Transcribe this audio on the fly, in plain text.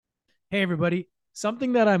Hey, everybody.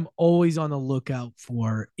 Something that I'm always on the lookout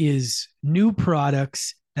for is new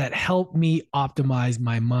products that help me optimize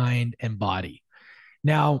my mind and body.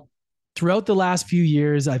 Now, throughout the last few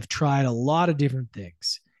years, I've tried a lot of different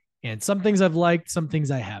things, and some things I've liked, some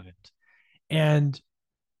things I haven't. And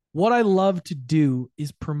what I love to do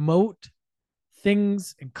is promote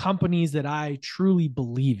things and companies that I truly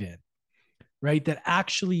believe in, right? That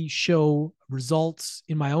actually show results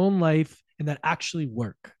in my own life and that actually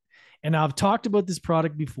work. And I've talked about this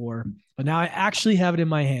product before, but now I actually have it in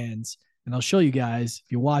my hands and I'll show you guys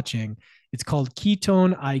if you're watching. It's called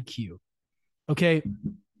Ketone IQ. Okay.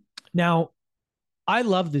 Now, I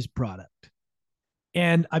love this product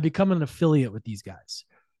and I become an affiliate with these guys.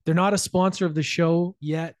 They're not a sponsor of the show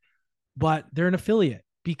yet, but they're an affiliate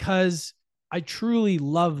because I truly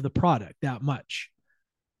love the product that much.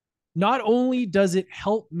 Not only does it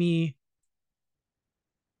help me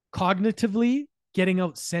cognitively, getting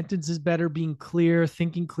out sentences better, being clear,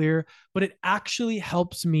 thinking clear, but it actually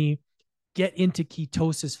helps me get into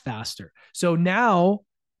ketosis faster. So now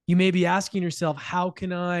you may be asking yourself, how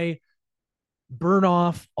can I burn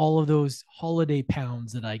off all of those holiday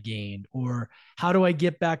pounds that I gained? Or how do I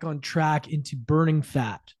get back on track into burning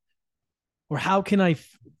fat? Or how can I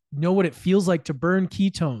know what it feels like to burn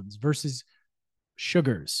ketones versus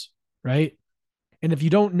sugars, right? And if you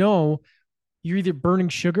don't know, you're either burning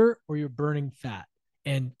sugar or you're burning fat.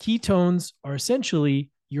 And ketones are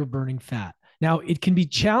essentially you're burning fat. Now, it can be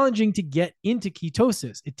challenging to get into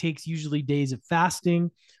ketosis. It takes usually days of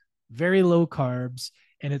fasting, very low carbs,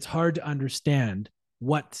 and it's hard to understand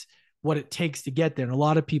what it takes to get there. And a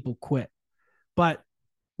lot of people quit. But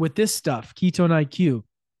with this stuff, Ketone IQ,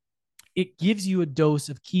 it gives you a dose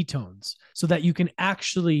of ketones so that you can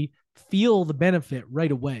actually feel the benefit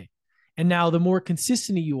right away. And now, the more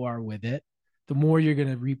consistent you are with it, the more you're going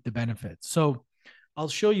to reap the benefits. So, I'll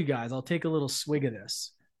show you guys. I'll take a little swig of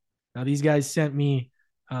this. Now, these guys sent me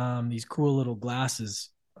these cool little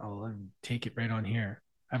glasses. I'll take it right on here.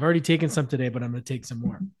 I've already taken some today, but I'm going to take some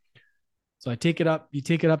more. So I take it up. You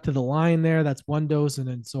take it up to the line there. That's one dose, and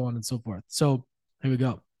then so on and so forth. So here we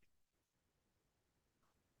go.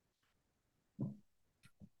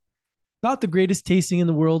 Not the greatest tasting in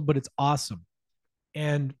the world, but it's awesome.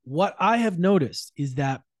 And what I have noticed is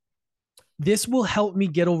that this will help me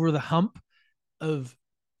get over the hump of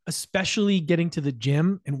especially getting to the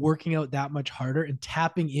gym and working out that much harder and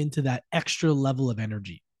tapping into that extra level of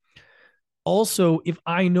energy. Also, if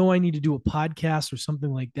I know I need to do a podcast or something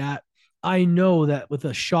like that, I know that with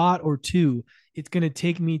a shot or two, it's going to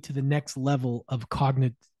take me to the next level of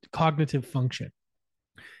cognitive function.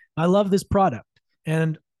 I love this product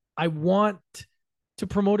and I want to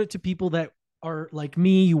promote it to people that are like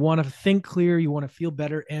me. You want to think clear, you want to feel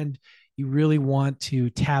better, and you really want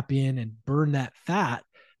to tap in and burn that fat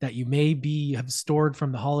that you maybe have stored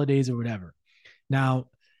from the holidays or whatever. Now,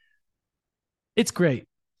 it's great.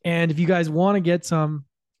 And if you guys want to get some,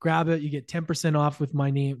 grab it. You get 10% off with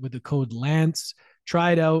my name with the code Lance.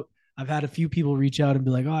 Try it out. I've had a few people reach out and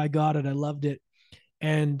be like, "Oh, I got it. I loved it."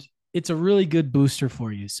 And it's a really good booster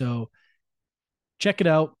for you. So check it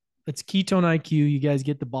out. It's Ketone IQ. You guys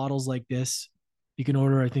get the bottles like this. You can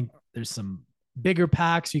order, I think there's some bigger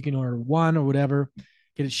packs. You can order one or whatever,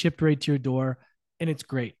 get it shipped right to your door, and it's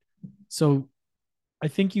great. So I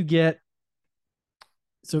think you get,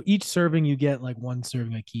 so each serving, you get like one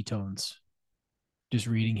serving of ketones, just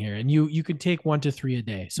reading here. And you can take 1 to 3 a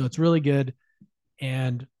day. So it's really good.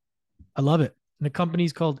 And I love it. And the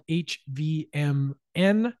company's called HVMN.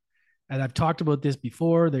 And I've talked about this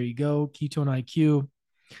before. There you go, Ketone IQ.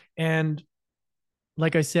 And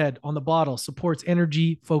like I said, on the bottle, supports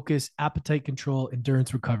energy, focus, appetite control,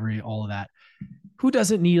 endurance recovery, all of that. Who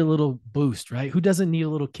doesn't need a little boost, right? Who doesn't need a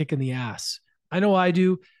little kick in the ass? I know I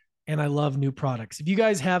do. And I love new products. If you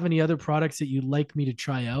guys have any other products that you'd like me to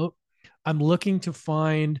try out, I'm looking to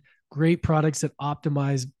find great products that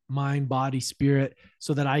optimize mind, body, spirit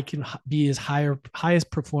so that I can be as highest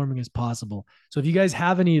performing as possible. So if you guys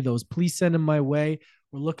have any of those, please send them my way.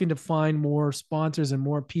 We're looking to find more sponsors and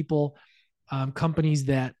more people, companies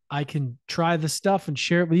that I can try the stuff and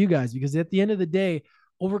share it with you guys. Because at the end of the day,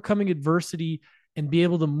 overcoming adversity and be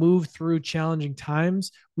able to move through challenging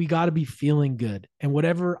times, we got to be feeling good. And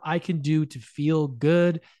whatever I can do to feel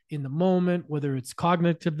good in the moment, whether it's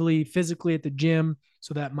cognitively, physically at the gym,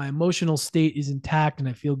 so that my emotional state is intact and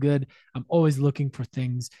I feel good, I'm always looking for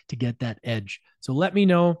things to get that edge. So let me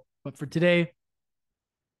know. But for today,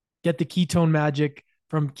 get the Ketone Magic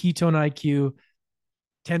from Ketone IQ,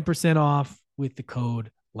 10% off with the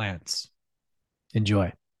code Lance.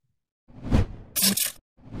 Enjoy.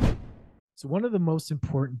 So, one of the most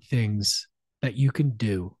important things that you can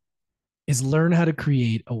do is learn how to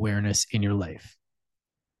create awareness in your life.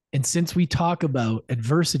 And since we talk about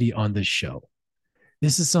adversity on this show,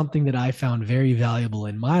 this is something that I found very valuable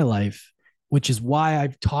in my life, which is why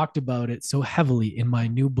I've talked about it so heavily in my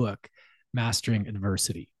new book, Mastering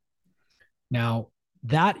Adversity. Now,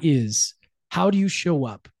 that is, how do you show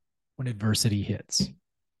up when adversity hits?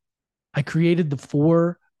 I created the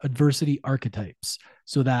 4 adversity archetypes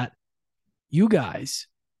so that you guys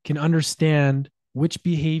can understand which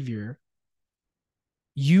behavior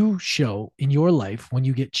you show in your life when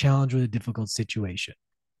you get challenged with a difficult situation: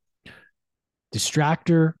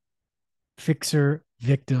 distractor, fixer,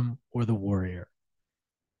 victim, or the warrior.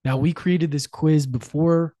 Now, we created this quiz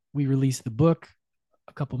before we released the book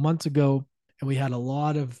a couple months ago, and we had a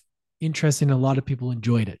lot of interest and a lot of people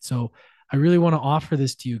enjoyed it. So I really want to offer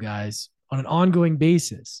this to you guys on an ongoing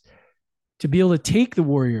basis to be able to take the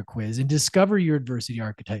warrior quiz and discover your adversity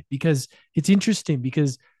archetype, because it's interesting,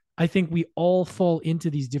 because I think we all fall into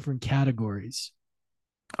these different categories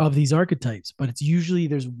of these archetypes, but it's usually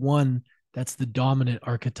there's one that's the dominant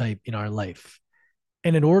archetype in our life.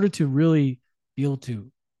 And in order to really be able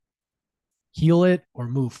to heal it or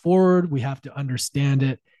move forward, we have to understand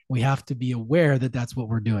it. We have to be aware that that's what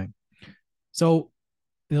we're doing. So,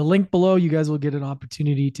 in the link below, you guys will get an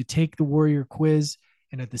opportunity to take the warrior quiz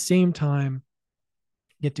and at the same time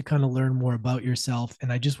get to kind of learn more about yourself.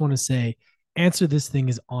 And I just want to say, answer this thing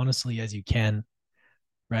as honestly as you can,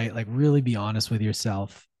 right? Like, really be honest with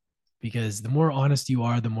yourself, because the more honest you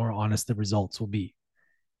are, the more honest the results will be.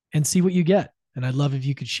 And see what you get. And I'd love if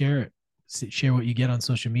you could share it, share what you get on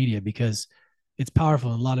social media, because it's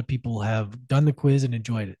powerful. And a lot of people have done the quiz and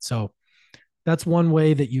enjoyed it. So that's one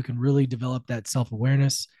way that you can really develop that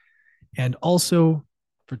self-awareness. And also,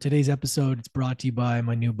 for today's episode, it's brought to you by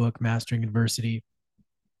my new book, Mastering Adversity,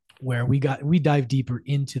 where we dive deeper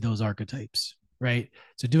into those archetypes, right?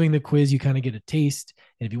 So doing the quiz, you kind of get a taste.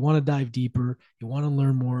 And if you want to dive deeper, you want to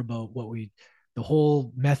learn more about the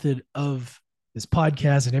whole method of this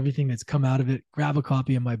podcast and everything that's come out of it, grab a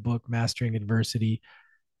copy of my book, Mastering Adversity,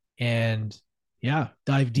 and yeah,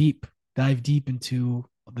 dive deep into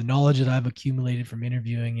the knowledge that I've accumulated from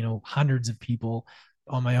interviewing, hundreds of people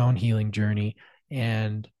on my own healing journey.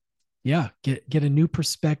 And yeah, get a new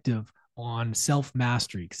perspective on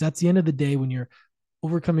self-mastery, because that's the end of the day. When you're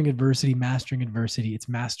overcoming adversity, mastering adversity, it's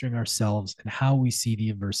mastering ourselves and how we see the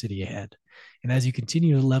adversity ahead. And as you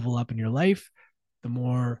continue to level up in your life, the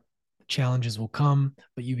more challenges will come,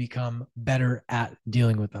 but you become better at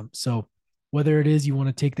dealing with them. So whether it is you want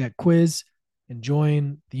to take that quiz and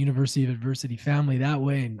join the University of Adversity family that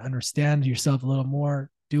way and understand yourself a little more,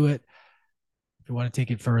 do it. If you want to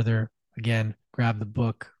take it further, again, grab the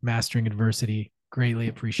book, Mastering Adversity. Greatly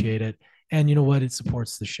appreciate it. And you know what? It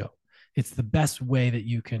supports the show. It's the best way that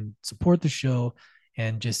you can support the show,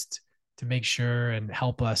 and just to make sure and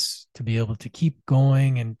help us to be able to keep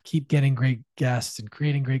going and keep getting great guests and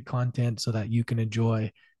creating great content so that you can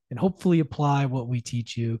enjoy and hopefully apply what we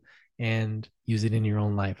teach you and use it in your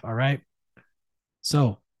own life. All right.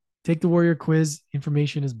 So take the warrior quiz.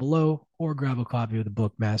 Information is below, or grab a copy of the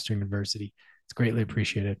book, Mastering Adversity. It's greatly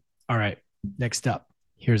appreciated. All right. Next up,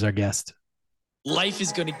 here's our guest. Life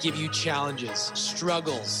is going to give you challenges,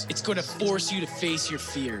 struggles. It's going to force you to face your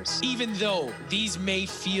fears. Even though these may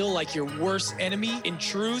feel like your worst enemy, in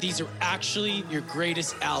truth, these are actually your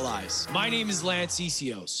greatest allies. My name is Lance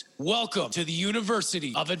Essihos. Welcome to the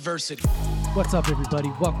University of Adversity. What's up, everybody?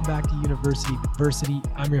 Welcome back to University of Adversity.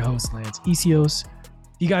 I'm your host, Lance Essihos.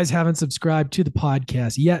 If you guys haven't subscribed to the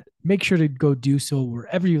podcast yet, make sure to go do so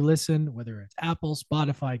wherever you listen, whether it's Apple,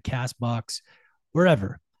 Spotify, CastBox,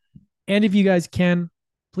 wherever. And if you guys can,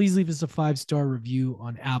 please leave us a 5-star review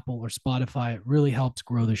on Apple or Spotify. It really helps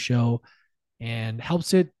grow the show and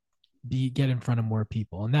helps it get in front of more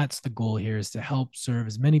people. And that's the goal here, is to help serve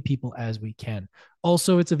as many people as we can.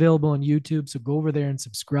 Also, it's available on YouTube, so go over there and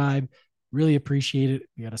subscribe. Really appreciate it.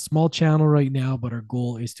 We got a small channel right now, but our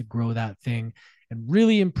goal is to grow that thing and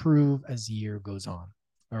really improve as the year goes on.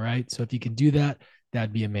 All right. So if you can do that,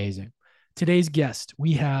 that'd be amazing. Today's guest,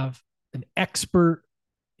 we have an expert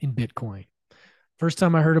in Bitcoin. First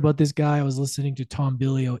time I heard about this guy, I was listening to Tom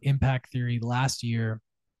Billio, Impact Theory, last year,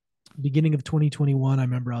 beginning of 2021. I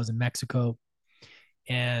remember I was in Mexico,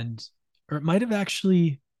 or it might have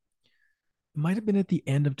been at the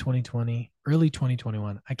end of 2020, early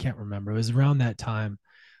 2021. I can't remember. It was around that time,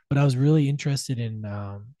 but I was really interested in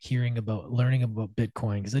learning about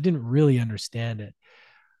Bitcoin, because I didn't really understand it.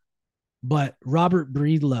 But Robert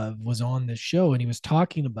Breedlove was on this show and he was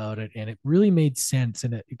talking about it, and it really made sense,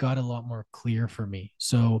 and it got a lot more clear for me.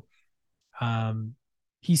 So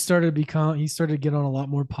he started to get on a lot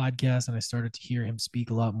more podcasts, and I started to hear him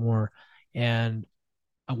speak a lot more. And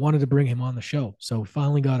I wanted to bring him on the show. So we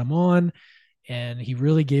finally got him on, and he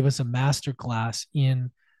really gave us a master class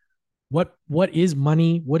in what is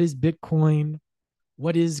money, what is Bitcoin,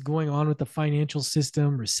 what is going on with the financial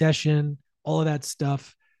system, recession, all of that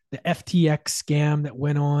stuff, the FTX scam that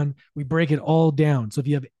went on. We break it all down. So if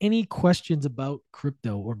you have any questions about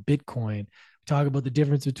crypto or Bitcoin, we talk about the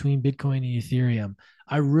difference between Bitcoin and Ethereum.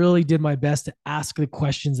 I really did my best to ask the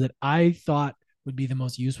questions that I thought would be the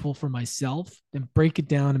most useful for myself and break it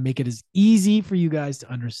down and make it as easy for you guys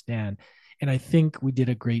to understand. And I think we did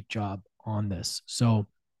a great job on this. So,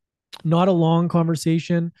 not a long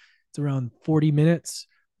conversation. It's around 40 minutes,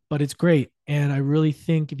 but it's great. And I really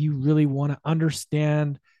think if you really want to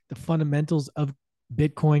understand the fundamentals of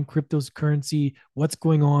Bitcoin, cryptocurrency, what's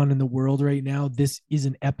going on in the world right now, this is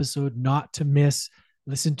an episode not to miss.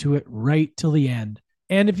 Listen to it right till the end.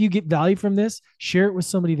 And if you get value from this, share it with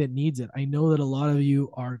somebody that needs it. I know that a lot of you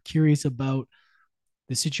are curious about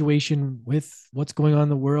the situation with what's going on in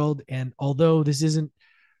the world. And although this isn't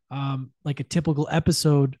like a typical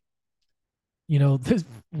episode,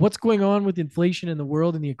 what's going on with inflation in the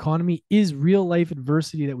world and the economy is real life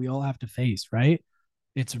adversity that we all have to face, right?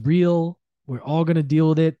 It's real. We're all going to deal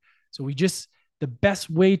with it. So the best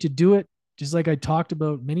way to do it, just like I talked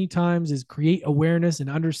about many times, is create awareness and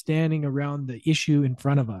understanding around the issue in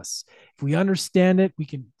front of us. If we understand it, we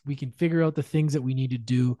can figure out the things that we need to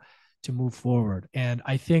do to move forward. And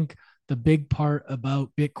I think the big part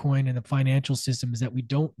about Bitcoin and the financial system is that we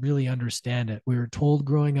don't really understand it. We were told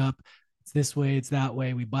growing up, it's this way, it's that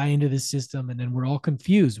way. We buy into this system, and then we're all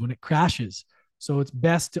confused when it crashes. So it's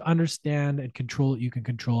best to understand and control what you can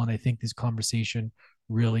control. And I think this conversation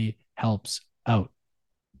really helps out.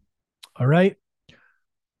 All right.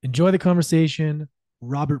 Enjoy the conversation.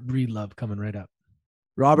 Robert Breedlove coming right up.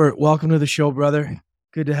 Robert, welcome to the show, brother.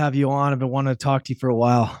 Good to have you on. I've been wanting to talk to you for a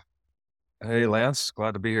while. Hey, Lance.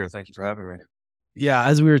 Glad to be here. Thank you for having me. Yeah,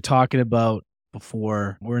 as we were talking about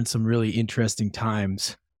before, we're in some really interesting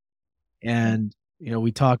times. And,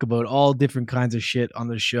 we talk about all different kinds of shit on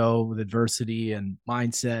the show with adversity and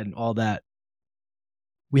mindset and all that.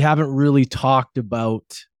 We haven't really talked about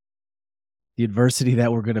the adversity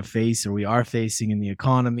that we're going to face or we are facing in the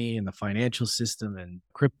economy and the financial system and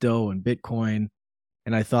crypto and Bitcoin.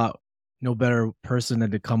 And I thought no better person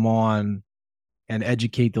than to come on and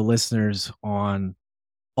educate the listeners on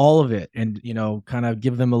all of it and, kind of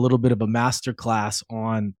give them a little bit of a master class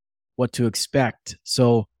on what to expect.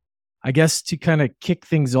 So I guess to kind of kick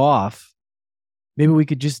things off, maybe we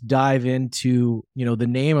could just dive into, the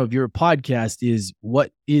name of your podcast is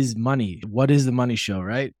What is Money? What is the Money Show,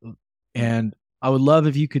 right? And I would love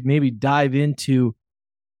if you could maybe dive into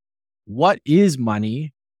what is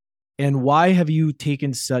money and why did you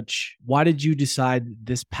decide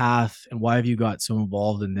this path and why have you got so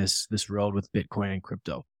involved in this road with Bitcoin and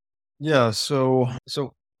crypto? Yeah, so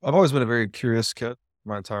I've always been a very curious kid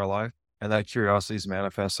my entire life, and that curiosity's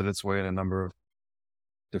manifested its way in a number of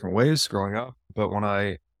different ways growing up. But when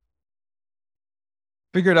I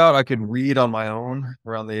figured out I could read on my own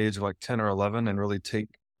around the age of like 10 or 11 and really take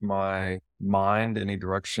my mind any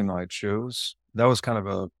direction I chose, that was kind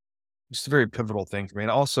of just a very pivotal thing for me.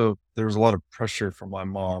 And also, there was a lot of pressure from my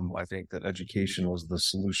mom, I think, that education was the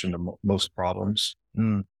solution to most problems.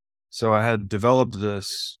 So I had developed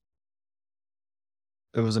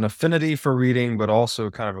it was an affinity for reading, but also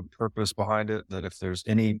kind of a purpose behind it, that if there's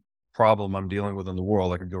any problem I'm dealing with in the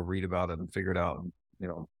world, I could go read about it and figure it out and,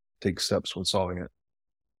 take steps with solving it.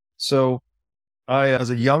 So as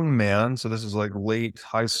a young man, so this is like late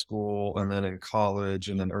high school and then in college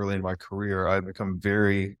and then early in my career, I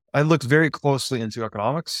looked very closely into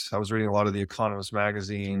economics. I was reading a lot of The Economist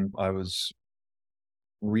magazine. I was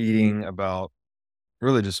reading about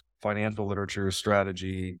really just financial literature,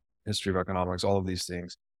 strategy, history of economics, all of these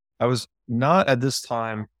things. I was not at this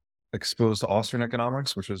time exposed to Austrian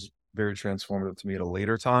economics, which was very transformative to me at a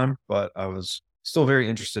later time, but I was still very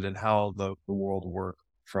interested in how the world worked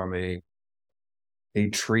from a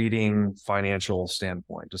trading financial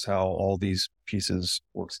standpoint, just how all these pieces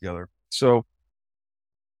work together. So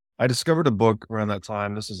I discovered a book around that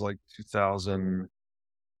time. This is like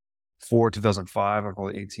 2004, 2005. I'm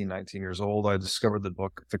probably 18, 19 years old. I discovered the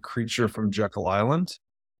book, The Creature from Jekyll Island,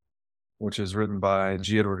 which is written by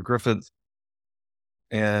G. Edward Griffith.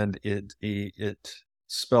 And it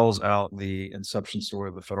spells out the inception story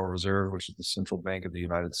of the Federal Reserve, which is the central bank of the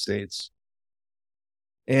United States.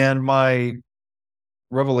 And my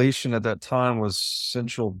revelation at that time was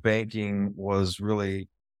central banking was really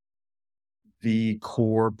the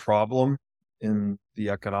core problem in the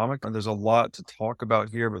economic. And there's a lot to talk about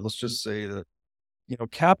here, but let's just say that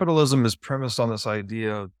capitalism is premised on this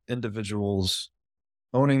idea of individuals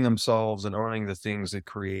owning themselves and owning the things they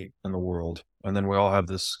create in the world. And then we all have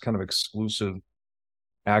this kind of exclusive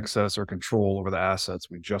access or control over the assets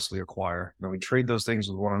we justly acquire. And we trade those things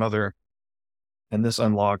with one another. And this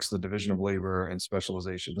unlocks the division of labor and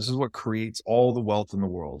specialization. This is what creates all the wealth in the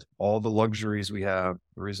world, all the luxuries we have.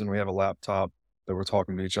 The reason we have a laptop that we're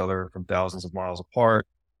talking to each other from thousands of miles apart,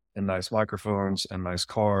 and nice microphones and nice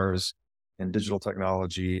cars and digital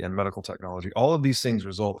technology and medical technology. All of these things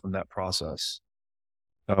result from that process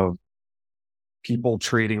of people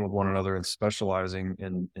trading with one another and specializing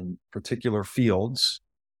in particular fields.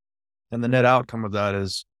 And the net outcome of that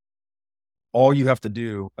is all you have to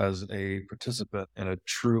do as a participant in a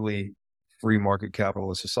truly free market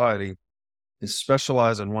capitalist society is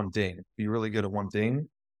specialize in one thing, be really good at one thing,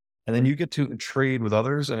 and then you get to trade with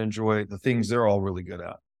others and enjoy the things they're all really good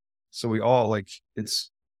at. So we all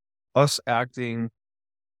it's us acting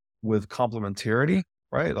with complementarity,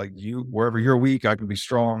 right? Like wherever you're weak, I can be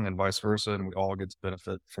strong, and vice versa. And we all get to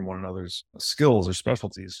benefit from one another's skills or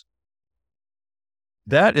specialties.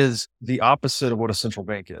 That is the opposite of what a central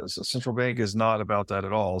bank is. A central bank is not about that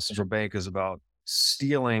at all. A central bank is about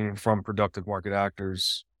stealing from productive market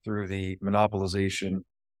actors through the monopolization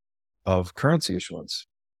of currency issuance.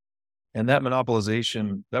 And that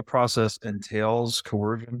monopolization, that process entails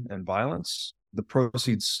coercion and violence. The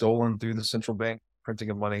proceeds stolen through the central bank printing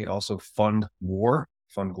of money also fund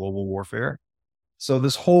global warfare. So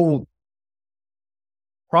this whole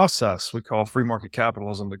process we call free market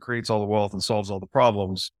capitalism that creates all the wealth and solves all the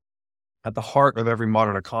problems. At the heart of every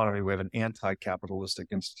modern economy, we have an anti-capitalistic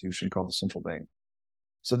institution called the central bank.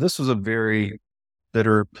 So this was a very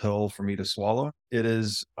bitter pill for me to swallow.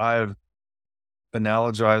 I've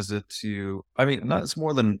analogized it to, it's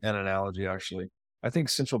more than an analogy, actually. I think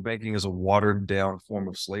central banking is a watered down form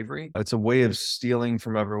of slavery. It's a way of stealing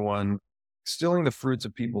from everyone, stealing the fruits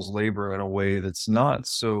of people's labor in a way that's not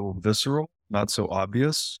so visceral, not so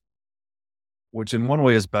obvious, which in one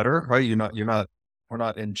way is better, right? We're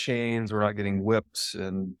not in chains. We're not getting whipped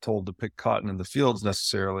and told to pick cotton in the fields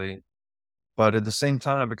necessarily. But at the same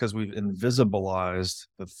time, because we've invisibilized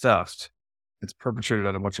the theft, it's perpetrated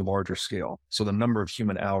at a much larger scale. So the number of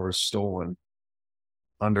human hours stolen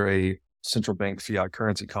under a central bank fiat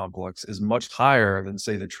currency complex is much higher than,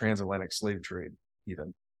 say, the transatlantic slave trade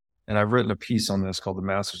even. And I've written a piece on this called The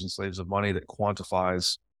Masters and Slaves of Money that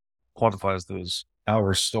quantifies those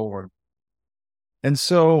hours stolen. And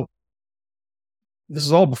so this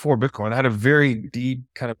is all before Bitcoin. I had a very deep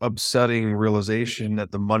kind of upsetting realization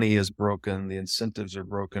that the money is broken, the incentives are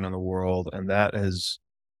broken in the world. And that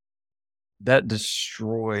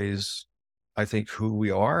destroys, I think, who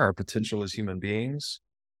we are, our potential as human beings,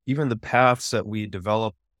 even the paths that we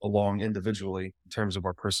develop along individually in terms of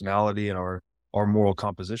our personality and our moral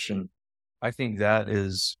composition. I think that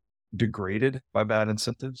is degraded by bad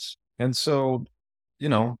incentives. And so,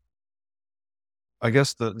 I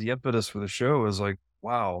guess the impetus for the show is like,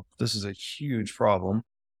 wow, this is a huge problem.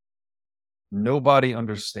 Nobody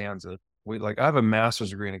understands it. I have a master's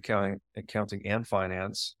degree in accounting and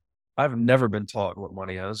finance. I've never been taught what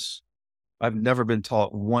money is. I've never been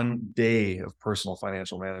taught one day of personal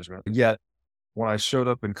financial management. Yet when I showed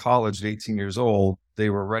up in college at 18 years old, they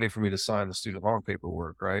were ready for me to sign the student loan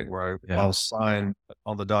paperwork, right? Where I'll sign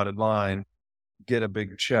on the dotted line, get a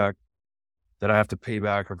big check that I have to pay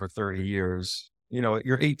back over 30 years.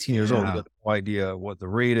 You're 18 years old. You got no idea what the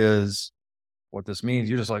rate is, what this means.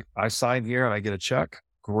 You're just like, I sign here and I get a check.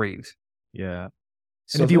 Great. Yeah.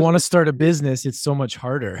 So and if you want to start a business, it's so much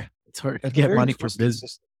harder. It's hard to get money for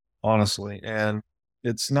business. Honestly. And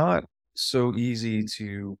it's not so easy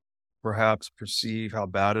to perhaps perceive how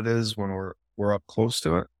bad it is when we're up close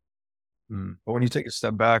to it. But when you take a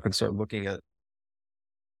step back and start looking at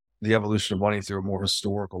the evolution of money through a more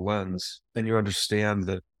historical lens, then you understand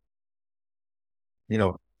that,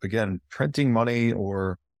 again, printing money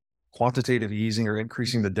or quantitative easing or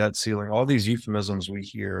increasing the debt ceiling, all these euphemisms we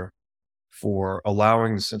hear for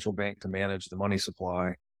allowing the central bank to manage the money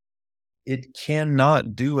supply, it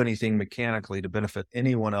cannot do anything mechanically to benefit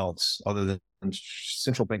anyone else other than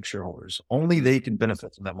central bank shareholders. Only they can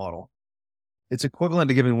benefit from that model. It's equivalent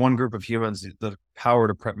to giving one group of humans the power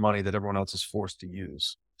to print money that everyone else is forced to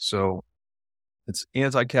use. So it's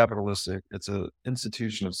anti-capitalistic. It's an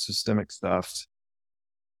institution of systemic theft.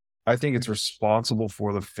 I think it's responsible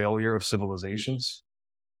for the failure of civilizations,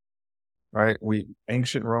 right?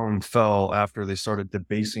 Ancient Rome fell after they started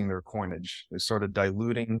debasing their coinage. They started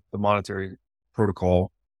diluting the monetary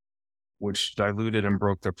protocol, which diluted and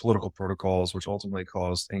broke their political protocols, which ultimately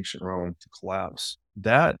caused ancient Rome to collapse.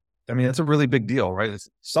 That I mean, it's a really big deal, right? It's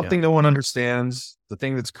something no one understands, the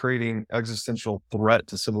thing that's creating existential threat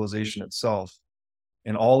to civilization itself.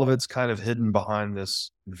 And all of it's kind of hidden behind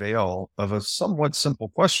this veil of a somewhat simple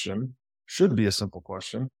question, should be a simple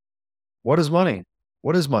question. What is money?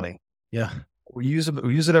 What is money? Yeah. We use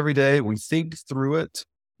it every day. We think through it.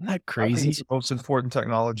 Isn't that I think crazy? it's the most important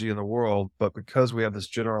technology in the world, but because we have this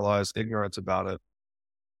generalized ignorance about it,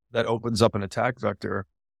 that opens up an attack vector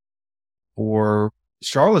for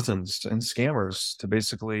charlatans and scammers to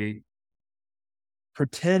basically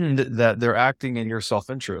pretend that they're acting in your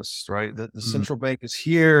self-interest, right? That the central bank is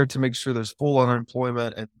here to make sure there's full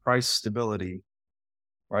unemployment and price stability,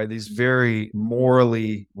 right? These very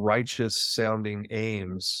morally righteous sounding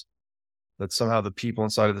aims that somehow the people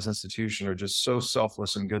inside of this institution are just so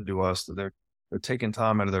selfless and good to us that they're taking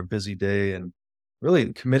time out of their busy day and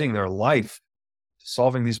really committing their life to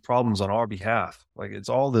solving these problems on our behalf. Like, it's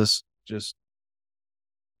all this just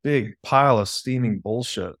big pile of steaming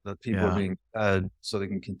bullshit that people are being fed so they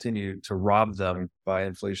can continue to rob them by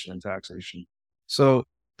inflation and taxation. So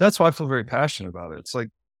that's why I feel very passionate about it. It's like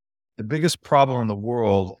the biggest problem in the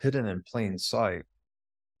world hidden in plain sight.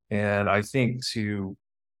 And I think to,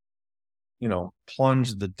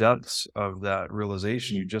 plunge the depths of that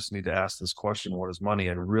realization, you just need to ask this question, what is money?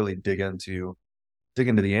 And really dig into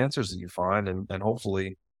the answers that you find. And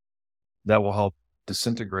hopefully that will help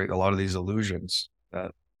disintegrate a lot of these illusions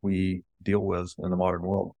that we deal with in the modern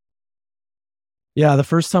world. Yeah. The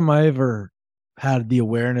first time I ever had the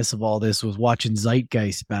awareness of all this was watching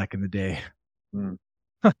Zeitgeist back in the day. And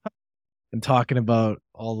talking about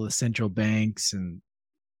all the central banks and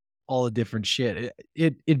all the different shit.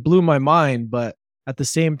 It blew my mind, but at the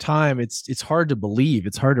same time, it's hard to believe.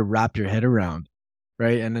 It's hard to wrap your head around,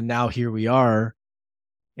 right? And then now here we are,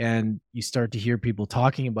 and you start to hear people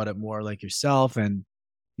talking about it more, like yourself, and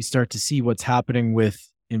you start to see what's happening with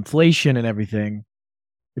inflation and everything.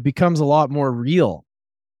 It becomes a lot more real.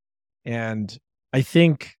 And I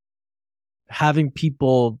think having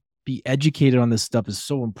people be educated on this stuff is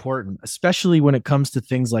so important, especially when it comes to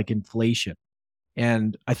things like inflation.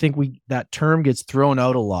 And I think that term gets thrown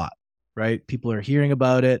out a lot, right? People are hearing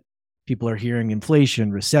about it. People are hearing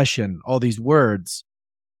inflation, recession, all these words.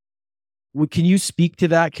 Can you speak to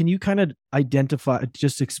that? Can you kind of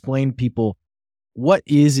just explain people what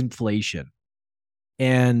is inflation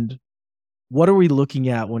and what are we looking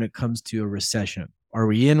at when it comes to a recession? Are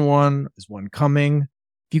we in one? Is one coming?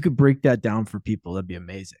 If you could break that down for people, that'd be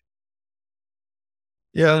amazing.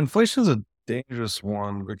 Yeah, inflation is a dangerous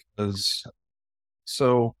one because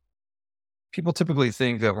people typically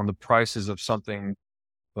think that when the price of something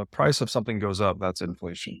goes up, that's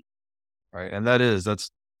inflation, right? And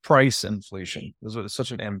that's price inflation. It's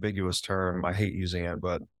such an ambiguous term. I hate using it,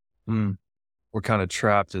 but we're kind of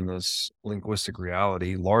trapped in this linguistic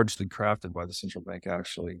reality, largely crafted by the central bank,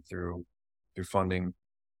 actually, through funding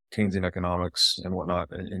Keynesian economics and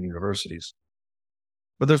whatnot in universities.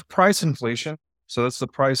 But there's price inflation. So that's the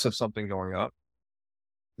price of something going up.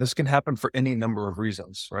 This can happen for any number of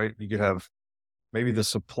reasons, right? You could have maybe the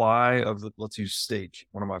supply of let's use steak,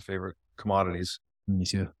 one of my favorite commodities.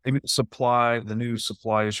 Yeah. Maybe the new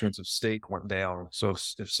supply issuance of steak went down. So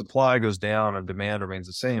if supply goes down and demand remains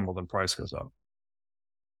the same, well, then price goes up.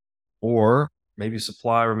 Or maybe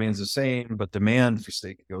supply remains the same, but demand for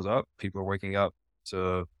steak goes up. People are waking up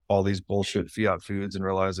to all these bullshit fiat foods and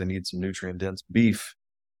realize they need some nutrient dense beef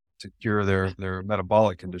to cure their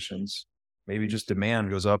metabolic conditions. Maybe just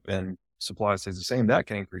demand goes up and supply stays the same. That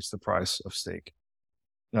can increase the price of steak.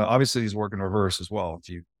 Now, obviously, these work in reverse as well. If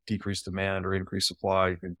you decrease demand or increase supply,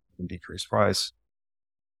 you can decrease price.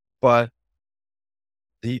 But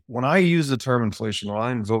when I use the term inflation, when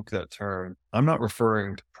I invoke that term, I'm not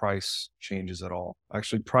referring to price changes at all.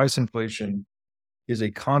 Actually, price inflation is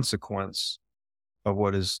a consequence of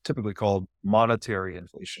what is typically called monetary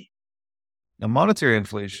inflation. Now, monetary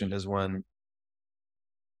inflation is when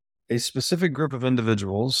a specific group of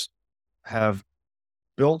individuals have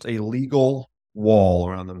built a legal wall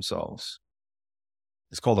around themselves.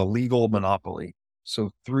 It's called a legal monopoly.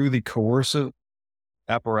 So through the coercive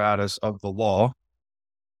apparatus of the law,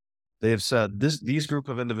 they have said these group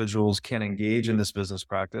of individuals can engage in this business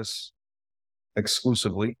practice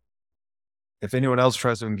exclusively. If anyone else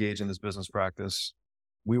tries to engage in this business practice,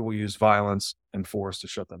 we will use violence and force to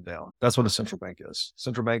shut them down. That's what a central bank is.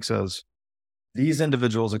 Central bank says these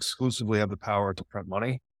individuals exclusively have the power to print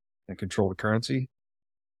money and control the currency.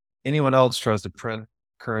 Anyone else tries to print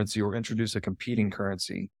currency or introduce a competing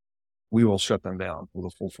currency, we will shut them down with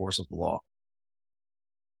the full force of the law.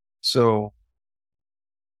 So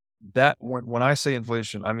that when I say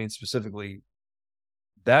inflation, I mean specifically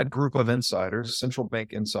that group of insiders, central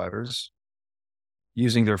bank insiders,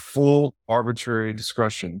 using their full arbitrary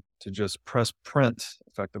discretion to just press print,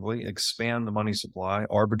 effectively expand the money supply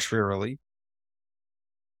arbitrarily.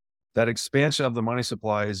 That expansion of the money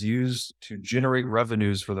supply is used to generate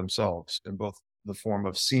revenues for themselves in both the form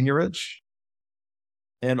of seigniorage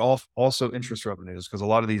and also interest revenues, because a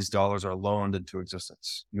lot of these dollars are loaned into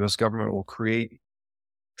existence. U.S. government will create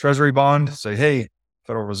treasury bond, say, hey,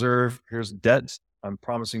 Federal Reserve, here's debt. I'm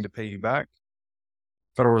promising to pay you back.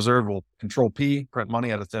 Federal Reserve will control P, print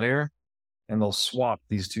money out of thin air, and they'll swap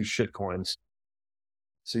these two shit coins.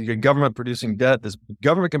 So you get government producing debt. This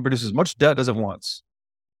government can produce as much debt as it wants.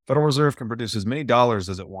 Federal Reserve can produce as many dollars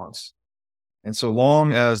as it wants. And so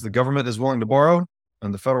long as the government is willing to borrow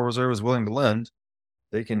and the Federal Reserve is willing to lend,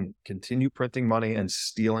 they can continue printing money and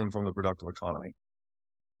stealing from the productive economy.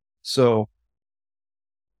 So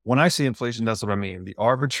when I see inflation, that's what I mean. The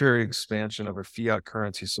arbitrary expansion of a fiat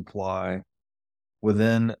currency supply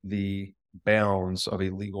within the bounds of a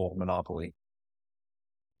legal monopoly.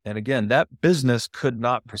 And again, that business could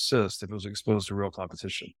not persist if it was exposed to real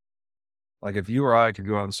competition. Like if you or I could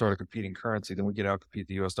go out and start a competing currency, then we could outcompete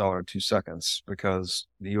the US dollar in 2 seconds because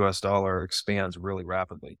the US dollar expands really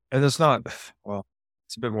rapidly. And it's not, well,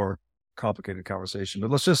 it's a bit more complicated conversation, but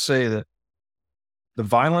let's just say that the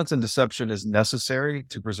violence and deception is necessary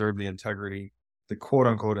to preserve the integrity, the quote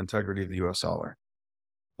unquote integrity of the US dollar.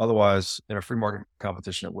 Otherwise, in a free market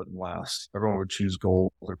competition, it wouldn't last. Everyone would choose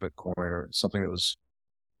gold or Bitcoin or something that was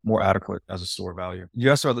more adequate as a store of value.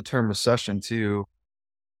 You asked about the term recession too.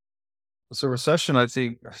 So recession, I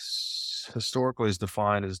think, historically is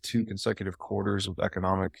defined as 2 consecutive quarters of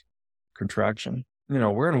economic contraction. You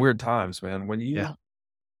know, we're in weird times, man.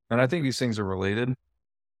 And I think these things are related.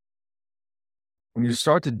 When you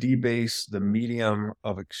start to debase the medium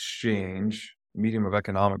of exchange, medium of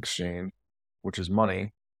economic exchange, which is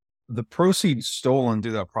money, the proceeds stolen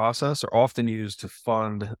through that process are often used to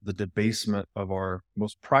fund the debasement of our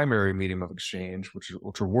most primary medium of exchange, which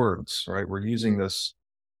are words, right? We're using this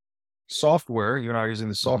software. You and I are using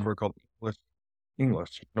this software called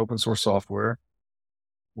English, an open source software.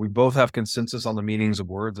 We both have consensus on the meanings of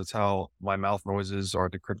words. That's how my mouth noises are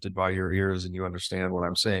decrypted by your ears and you understand what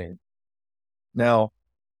I'm saying. Now,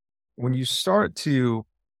 when you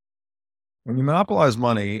monopolize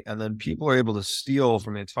money and then people are able to steal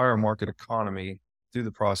from the entire market economy through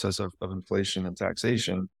the process of inflation and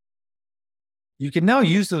taxation, you can now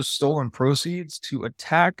use those stolen proceeds to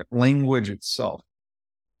attack language itself.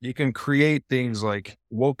 You can create things like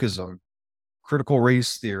wokeism, critical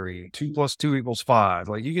race theory, 2 + 2 = 5.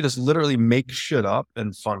 Like you can just literally make shit up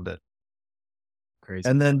and fund it. Crazy.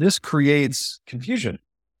 And then this creates confusion,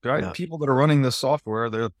 right? Yeah. People that are running this software,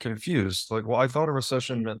 they're confused. Like, well, I thought a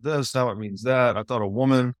recession meant this. Now it means that. I thought a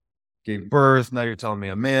woman gave birth. Now you're telling me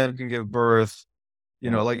a man can give birth. You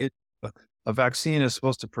know, like a vaccine is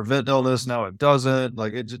supposed to prevent illness. Now it doesn't.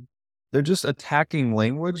 Like they're just attacking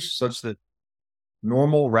language such that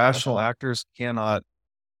normal, rational actors cannot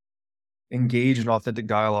engage in authentic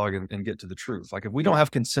dialogue and get to the truth. Like if we don't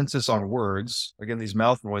have consensus on words, again, these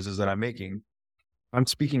mouth noises that I'm making, I'm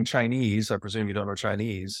speaking Chinese. I presume you don't know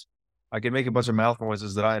Chinese. I can make a bunch of mouth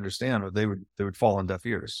noises that I understand, but they would fall on deaf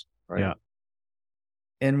ears. Right. Yeah.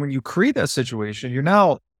 And when you create that situation, you're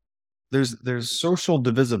now, there's social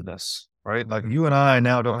divisiveness, right? Like you and I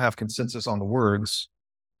now don't have consensus on the words.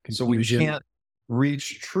 So we can't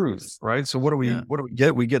reach truth, right? So what do we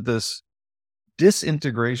get? We get this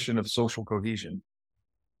disintegration of social cohesion,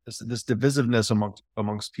 this divisiveness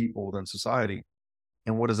amongst people within society.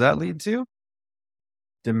 And what does that lead to?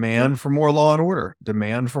 Demand for more law and order,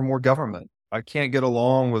 demand for more government. I can't get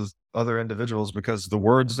along with other individuals because the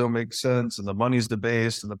words don't make sense and the money's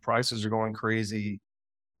debased and the prices are going crazy.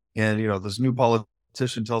 And, you know, this new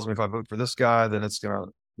politician tells me if I vote for this guy, then it's going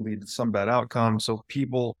to lead to some bad outcome. So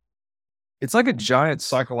people, it's like a giant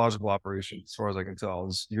psychological operation, as far as I can tell.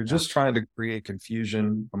 You're just trying to create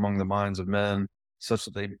confusion among the minds of men such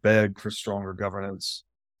that they beg for stronger governance,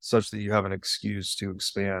 such that you have an excuse to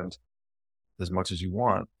expand as much as you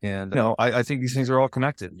want. And, you know, I think these things are all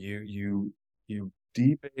connected. You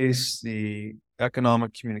debase the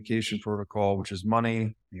economic communication protocol, which is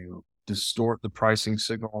money. You distort the pricing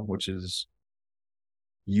signal, which is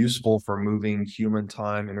useful for moving human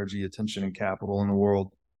time, energy, attention, and capital in the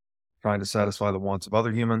world, trying to satisfy the wants of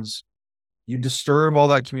other humans. You disturb all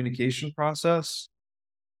that communication process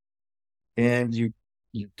and you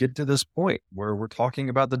get to this point where we're talking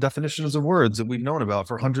about the definitions of words that we've known about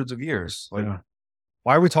for hundreds of years. Like,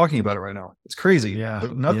 why are we talking about it right now? It's crazy. Yeah.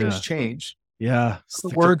 Nothing's changed. Yeah. The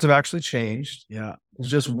words have actually changed. Yeah.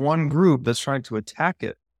 There's just one group that's trying to attack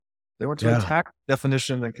it They want to attack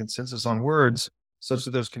definition and consensus on words such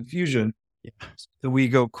that there's confusion. That we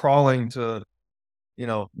go crawling to,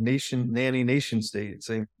 nanny nation state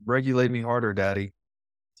saying, regulate me harder, daddy.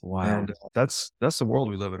 Wow. And that's the world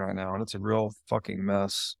we live in right now. And it's a real fucking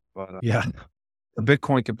mess. But yeah, the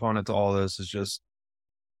Bitcoin component to all this is just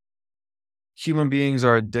human beings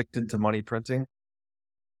are addicted to money printing.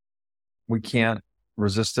 We can't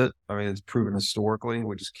resist it. I mean, it's proven historically,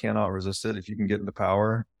 we just cannot resist it. If you can get into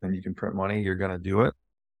power and you can print money, you're going to do it.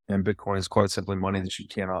 And Bitcoin is quite simply money that you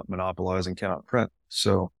cannot monopolize and cannot print.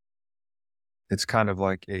 So it's kind of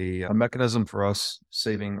like a mechanism for us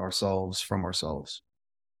saving ourselves from ourselves.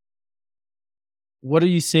 What do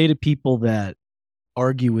you say to people that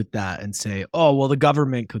argue with that and say, oh, well, the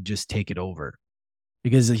government could just take it over?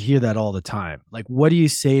 Because I hear that all the time. Like, what do you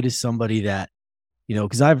say to somebody that,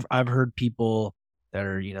 because I've heard people that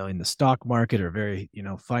are, in the stock market or very,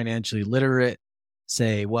 financially literate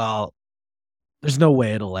say, well, there's no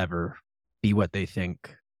way it'll ever be what they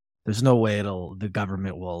think. There's no way the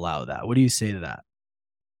government will allow that. What do you say to that?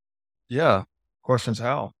 Yeah. Question's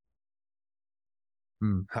how?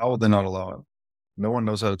 How would they not allow it? No one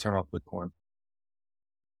knows how to turn off Bitcoin.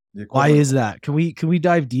 Why is that? Can we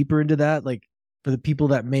dive deeper into that? Like, for the people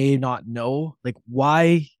that may not know, like,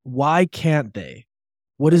 why can't they?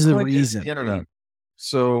 What is the reason? The internet.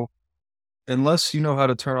 So unless you know how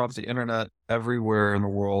to turn off the internet everywhere in the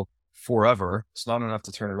world forever, it's not enough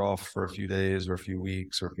to turn it off for a few days or a few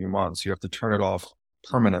weeks or a few months. You have to turn it off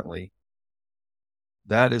permanently.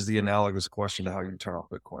 That is the analogous question to how you turn off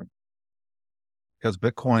Bitcoin. Because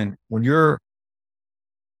Bitcoin, when you're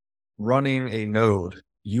running a node,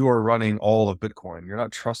 you are running all of Bitcoin. You're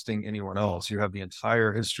not trusting anyone else. You have the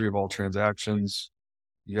entire history of all transactions.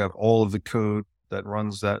 You have all of the code that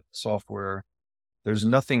runs that software. There's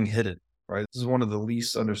nothing hidden, right? This is one of the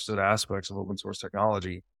least understood aspects of open source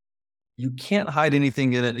technology. You can't hide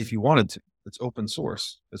anything in it if you wanted to. It's open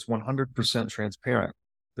source. It's 100% transparent.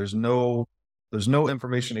 There's no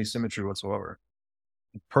information asymmetry whatsoever.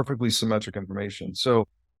 Perfectly symmetric information. So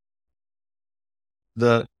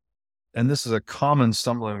and this is a common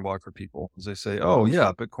stumbling block for people, as they say, oh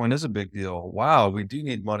yeah, Bitcoin is a big deal. Wow, we do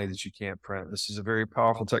need money that you can't print. This is a very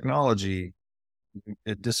powerful technology.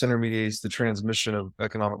 It disintermediates the transmission of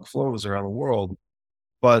economic flows around the world.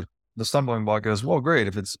 But the stumbling block is, well, great.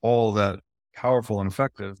 If it's all that powerful and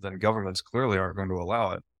effective, then governments clearly aren't going to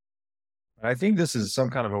allow it. And I think this is some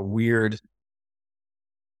kind of we have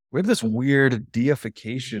this weird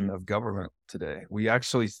deification of government today. We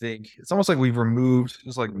actually think it's almost like we've removed,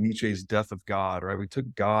 just like Nietzsche's death of God, right? We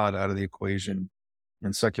took God out of the equation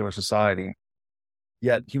in secular society.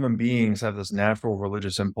 Yet human beings have this natural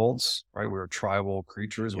religious impulse, right? We're tribal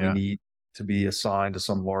creatures. Yeah. We need to be assigned to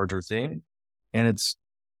some larger thing. And it's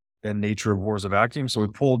in nature of war's a vacuum. So we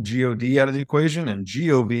pulled God out of the equation and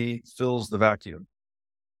GOV fills the vacuum.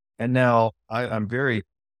 And now I'm very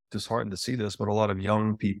disheartened to see this, but a lot of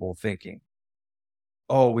young people thinking,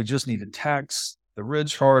 oh, we just need to tax the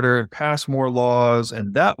rich harder and pass more laws,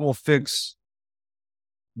 and that will fix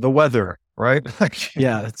the weather, right? Like,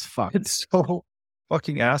 yeah, that's fucked. It's so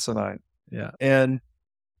fucking asinine. Yeah. And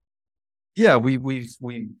yeah,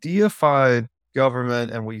 we deified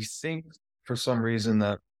government, and we think for some reason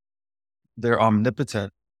that they're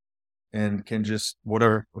omnipotent and can just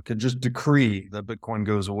decree that Bitcoin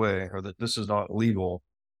goes away or that this is not legal.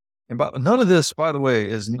 And none of this, by the way,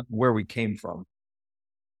 is where we came from.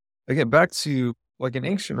 Again, back to like in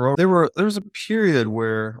ancient Rome, there was a period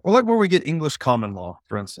where we get English common law,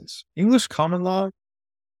 for instance. English common law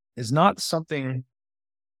is not something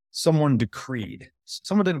someone decreed.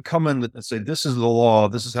 Someone didn't come in and say, this is the law,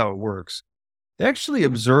 this is how it works. They actually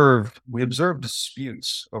we observed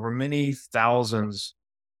disputes over many thousands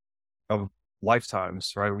of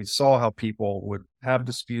lifetimes, right? We saw how people would have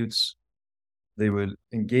disputes. They would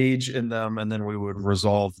engage in them, and then we would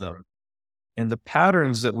resolve them. And the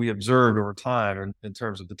patterns that we observed over time in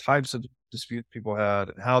terms of the types of disputes people had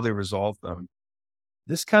and how they resolved them,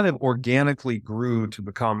 this kind of organically grew to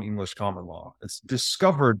become English common law. It's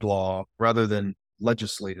discovered law rather than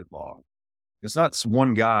legislated law. It's not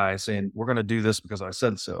one guy saying, we're going to do this because I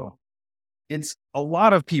said so. It's a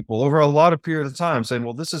lot of people over a lot of period of time saying,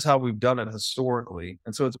 well, this is how we've done it historically.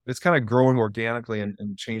 And so it's kind of growing organically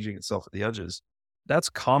and changing itself at the edges. That's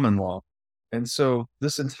common law. And so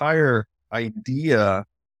this entire idea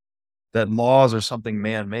that laws are something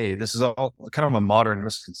man-made, this is all kind of a modern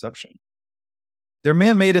misconception. They're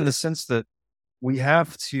man-made in the sense that we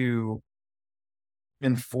have to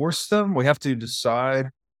enforce them. We have to decide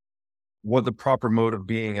what the proper mode of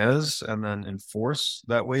being is and then enforce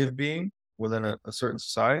that way of being within a certain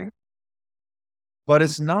society. But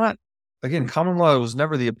it's not again, common law was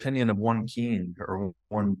never the opinion of one king or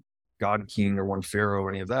one god king or one pharaoh or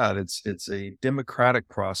any of that. It's a democratic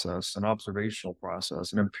process, an observational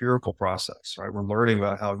process, an empirical process, right? We're learning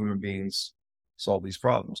about how human beings solve these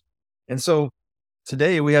problems. And so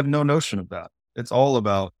today we have no notion of that. It's all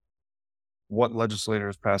about what legislator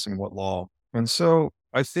is passing what law. And so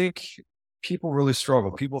I think people really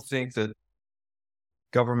struggle. People think that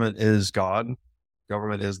government is God.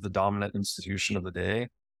 Government is the dominant institution of the day.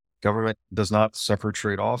 Government does not suffer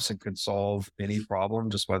trade-offs and can solve any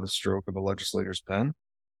problem just by the stroke of a legislator's pen.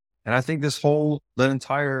 And I think the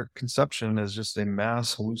entire conception is just a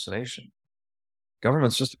mass hallucination.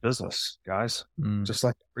 Government's just a business, guys. Just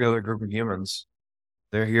like every other group of humans.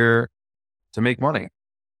 They're here to make money.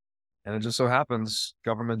 And it just so happens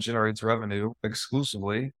government generates revenue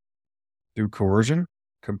exclusively through coercion,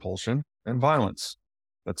 compulsion, and violence.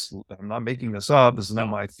 I'm not making this up. This is not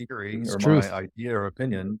my theory or my idea or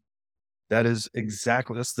opinion. That's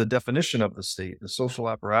the definition of the state, the social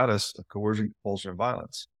apparatus of coercion, compulsion, and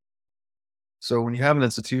violence. So when you have an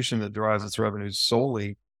institution that derives its revenues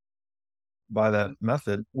solely by that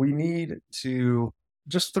method, we need to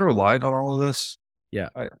just throw light on all of this. Yeah.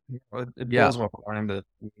 It blows my mind that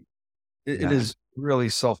it is really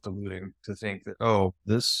self-deluding to think that,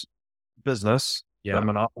 this business that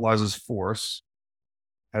monopolizes force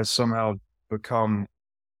has somehow become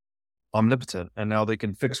omnipotent, and now they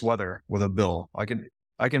can fix weather with a bill. I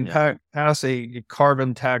can pass a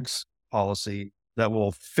carbon tax policy that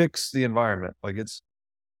will fix the environment. Like, it's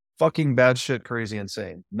fucking bad shit, crazy,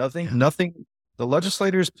 insane. Nothing. The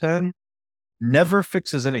legislator's pen never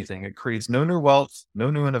fixes anything. It creates no new wealth,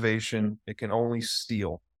 no new innovation. It can only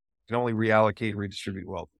steal. It can only reallocate, redistribute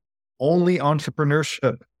wealth. Only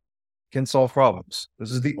entrepreneurship can solve problems.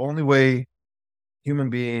 This is the only way human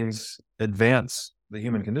beings advance the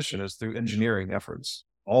human condition, is through engineering efforts.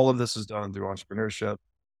 All of this is done through entrepreneurship.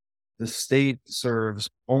 The state serves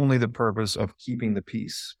only the purpose of keeping the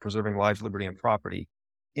peace, preserving life, liberty, and property.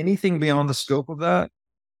 Anything beyond the scope of that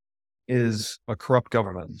is a corrupt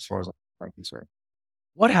government, as far as I'm concerned.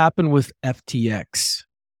 What happened with FTX?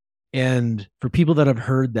 And for people that have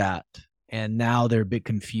heard that and now they're a bit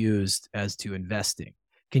confused as to investing,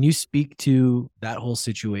 can you speak to that whole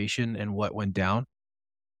situation and what went down?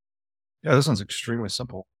 Yeah, this one's extremely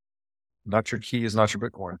simple. Not your key is not your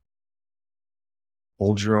Bitcoin.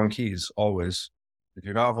 Hold your own keys, always. If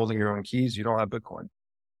you're not holding your own keys, you don't have Bitcoin.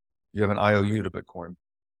 You have an IOU to Bitcoin.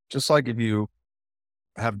 Just like if you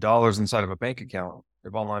have dollars inside of a bank account,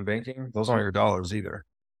 if online banking, those aren't your dollars either.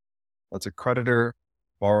 That's a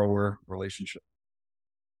creditor-borrower relationship.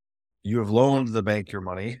 You have loaned the bank your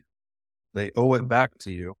money. They owe it back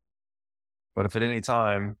to you. But if at any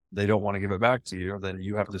time they don't want to give it back to you, then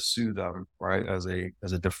you have to sue them, right, as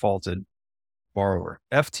a defaulted borrower.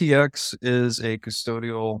 FTX is a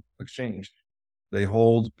custodial exchange. They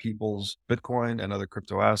hold people's Bitcoin and other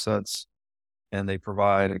crypto assets, and they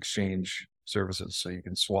provide exchange services so you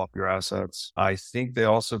can swap your assets. I think they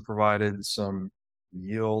also provided some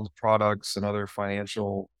yield products and other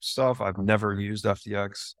financial stuff. I've never used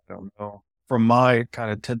FTX. I don't know. From my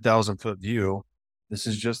kind of 10,000 foot view, this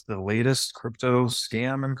is just the latest crypto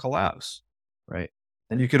scam and collapse, right?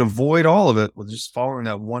 And you could avoid all of it with just following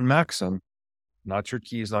that one maxim: not your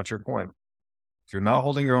keys, not your coin. If you're not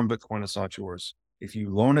holding your own Bitcoin, it's not yours. If you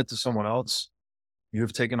loan it to someone else, you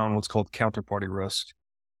have taken on what's called counterparty risk.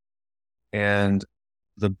 And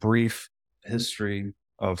the brief history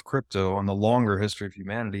of crypto and the longer history of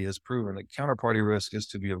humanity has proven that counterparty risk is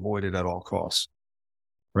to be avoided at all costs.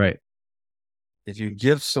 Right. If you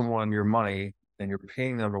give someone your money and you're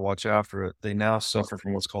paying them to watch after it, they now suffer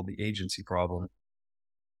from what's called the agency problem,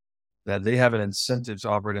 that they have an incentive to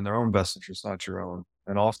operate in their own best interest, not your own.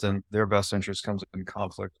 And often their best interest comes in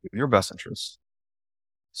conflict with your best interest.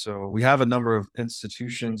 So we have a number of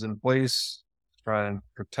institutions in place to try and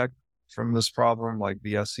protect from this problem, like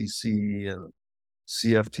the SEC and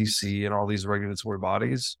CFTC and all these regulatory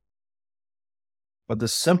bodies. But the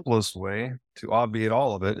simplest way to obviate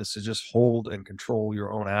all of it is to just hold and control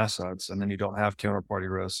your own assets, and then you don't have counterparty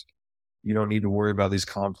risk. You don't need to worry about these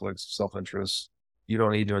conflicts of self-interest. You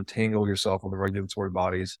don't need to entangle yourself with the regulatory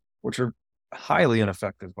bodies, which are highly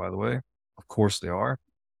ineffective, by the way. Of course they are,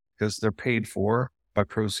 because they're paid for by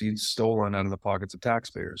proceeds stolen out of the pockets of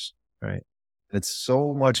taxpayers. Right. And it's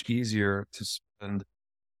so much easier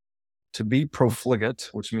to be profligate,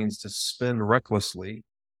 which means to spend recklessly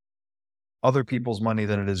other people's money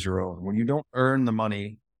than it is your own. When you don't earn the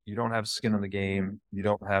money, you don't have skin in the game. You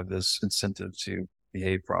don't have this incentive to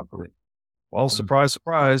behave properly. Well, surprise,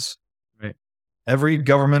 surprise. Right. Every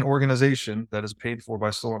government organization that is paid for by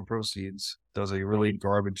stolen proceeds does a really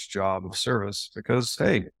garbage job of service because,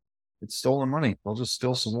 hey, it's stolen money. They'll just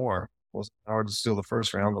steal some more. Well, it's hard to steal the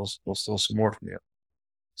first round. They'll steal some more from you.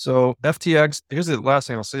 So FTX, here's the last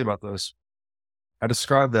thing I'll say about this. I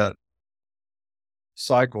described that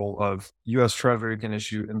cycle of US Treasury can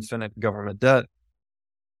issue infinite government debt,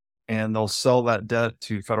 and they'll sell that debt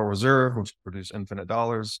to Federal Reserve, which produce infinite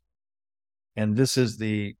dollars. And this is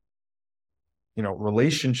the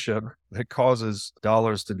relationship that causes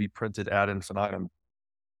dollars to be printed ad infinitum.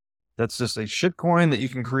 That's just a shitcoin that you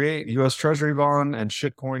can create, US Treasury bond and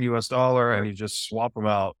shitcoin US dollar, and you just swap them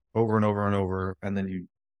out over and over and over. And then you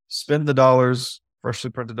spend the dollars, freshly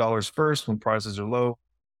printed dollars first when prices are low.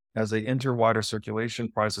 As they enter wider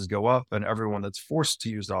circulation, prices go up, and everyone that's forced to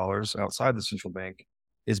use dollars outside the central bank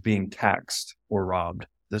is being taxed or robbed.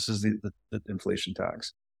 This is the inflation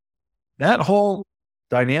tax. That whole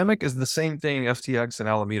dynamic is the same thing FTX and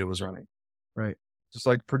Alameda was running. Right. Just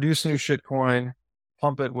like produce new shitcoin,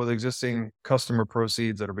 pump it with existing customer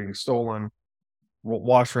proceeds that are being stolen,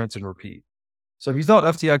 wash, rinse, and repeat. So if you thought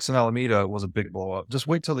FTX and Alameda was a big blow up, just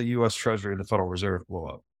wait till the US Treasury and the Federal Reserve blow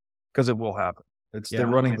up, because it will happen. They're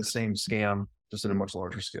running the same scam, just at a much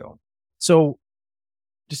larger scale. So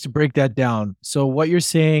just to break that down. So what you're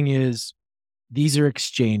saying is these are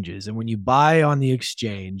exchanges. And when you buy on the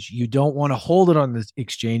exchange, you don't want to hold it on the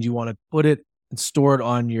exchange. You want to put it and store it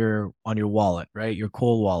on your wallet, right? Your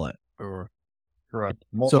cold wallet. Or correct.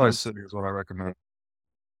 Multi-sig is what I recommend.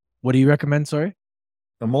 What do you recommend? Sorry?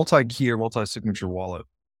 A multi-key or multi-signature wallet.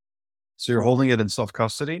 So you're holding it in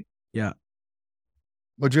self-custody. Yeah.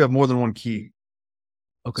 But you have more than one key.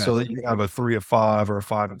 Okay. So that you have a 3 of 5 or a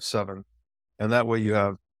 5 of 7. And that way you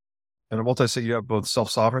have, in a multi-sig, you have both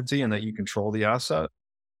self-sovereignty and that you control the asset,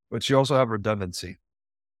 but you also have redundancy.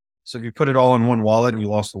 So if you put it all in one wallet and you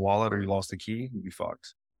lost the wallet or you lost the key, you'd be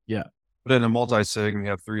fucked. Yeah. But in a multi-sig, and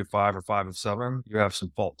you have 3 of 5 or 5 of 7, you have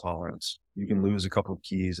some fault tolerance. You can lose a couple of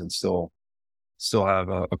keys and still have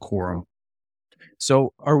a quorum.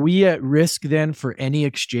 So are we at risk then for any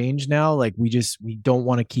exchange now? Like we don't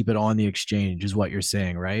want to keep it on the exchange is what you're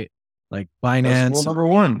saying, right? Like Binance. That's rule number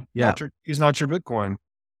one. Yeah. He's not your Bitcoin.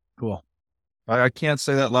 Cool. I can't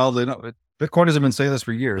say that loudly. No, Bitcoin has been saying this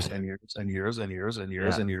for years and years and years and years and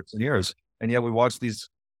years and years and years. And yet we watch these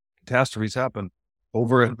catastrophes happen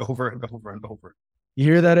over and over and over and over. You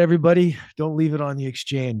hear that, everybody? Don't leave it on the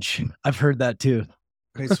exchange. I've heard that too.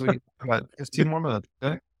 Okay, sweet. About 15 more minutes.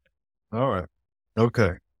 Okay. All right.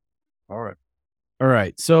 Okay. All right. All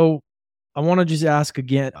right. So I want to just ask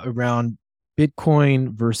again around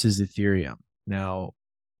Bitcoin versus Ethereum. Now,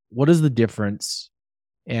 what is the difference?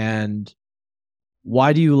 And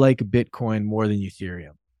why do you like Bitcoin more than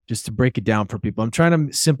Ethereum? Just to break it down for people. I'm trying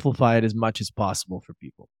to simplify it as much as possible for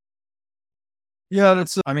people. Yeah,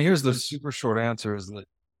 here's the super short answer is that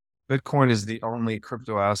Bitcoin is the only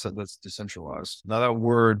crypto asset that's decentralized. Now that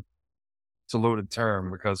word, it's a loaded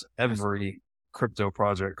term because every crypto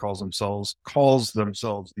project calls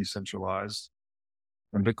themselves decentralized.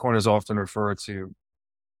 And Bitcoin is often referred to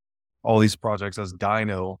all these projects as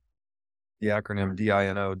DINO, the acronym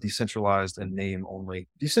DINO, decentralized and name only.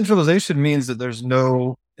 Decentralization means that there's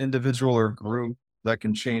no individual or group that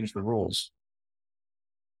can change the rules.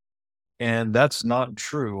 And that's not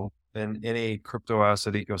true in any crypto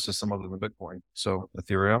asset ecosystem other than Bitcoin. So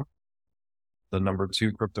Ethereum, the number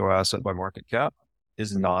 2 crypto asset by market cap,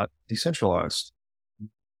 is not decentralized.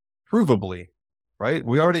 Provably, right?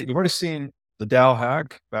 We've already seen the DAO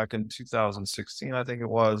hack back in 2016, I think it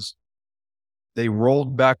was. They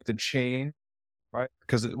rolled back the chain, right?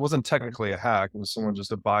 Because it wasn't technically a hack. It was someone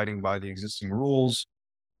just abiding by the existing rules,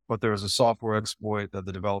 but there was a software exploit that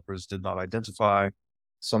the developers did not identify.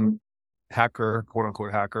 Some hacker, quote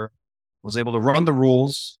unquote hacker, was able to run the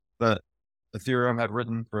rules that Ethereum had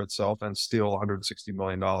written for itself and steal $160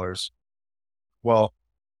 million. Well,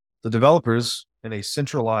 the developers, in a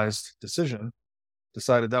centralized decision,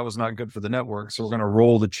 decided that was not good for the network. So we're going to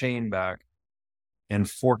roll the chain back and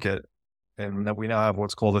fork it. And that we now have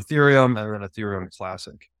what's called Ethereum and then Ethereum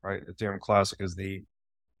Classic, right? Ethereum Classic is the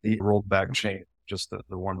rolled back chain, just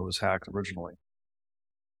the one that was hacked originally.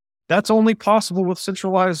 That's only possible with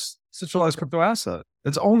centralized crypto asset.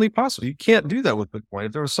 It's only possible. You can't do that with Bitcoin.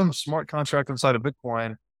 If there was some smart contract inside of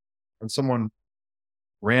Bitcoin and someone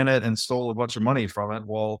ran it and stole a bunch of money from it,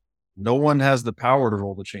 well, no one has the power to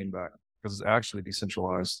roll the chain back because it's actually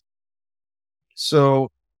decentralized. So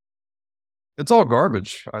it's all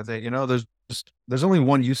garbage. I think, there's only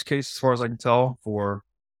one use case as far as I can tell for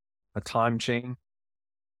a time chain.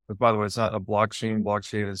 But by the way, it's not a blockchain.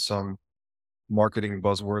 Blockchain is some marketing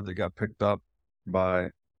buzzword that got picked up by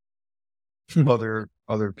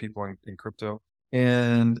other people in crypto.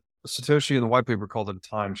 And Satoshi in the white paper called it a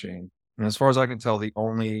time chain. And as far as I can tell, the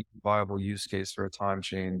only viable use case for a time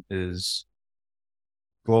chain is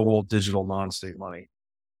global digital non-state money.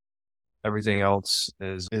 Everything else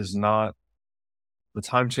is not, the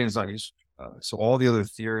time chain is not used. So all the other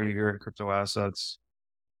theory here in crypto assets,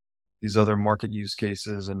 these other market use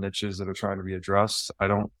cases and niches that are trying to be addressed, I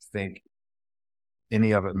don't think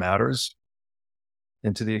any of it matters.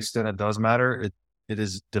 And to the extent it does matter, it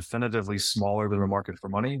is definitively smaller than the market for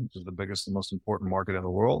money, which is the biggest and most important market in the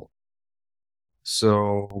world.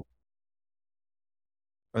 So,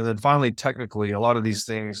 and then finally, technically, a lot of these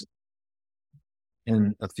things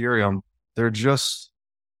in Ethereum, it's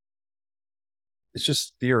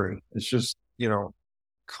just theory. It's just,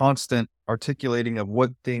 constant articulating of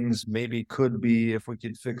what things maybe could be if we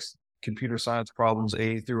could fix computer science problems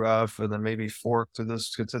A through F, and then maybe fork to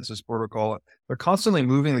this consensus protocol. They're constantly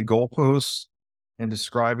moving the goalposts and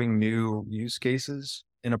describing new use cases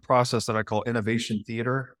in a process that I call innovation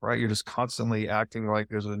theater, right? You're just constantly acting like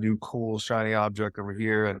there's a new cool shiny object over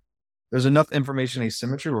here, and there's enough information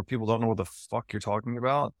asymmetry where people don't know what the fuck you're talking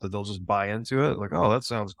about that they'll just buy into it. Like, oh, that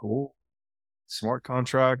sounds cool. Smart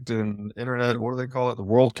contract and internet, what do they call it? The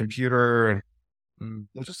world computer. And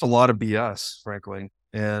there's just a lot of BS, frankly.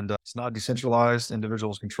 And it's not decentralized.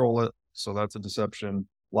 Individuals control it. So that's a deception.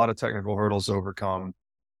 A lot of technical hurdles to overcome.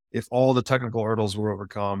 If all the technical hurdles were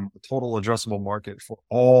overcome, the total addressable market for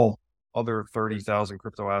all other 30,000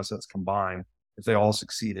 crypto assets combined, if they all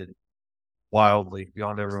succeeded wildly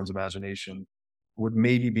beyond everyone's imagination, would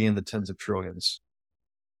maybe be in the tens of trillions.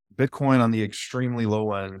 Bitcoin on the extremely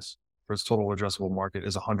low end for its total addressable market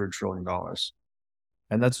is $100 trillion.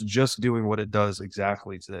 And that's just doing what it does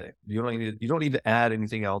exactly today. You don't need to add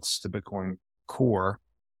anything else to Bitcoin core.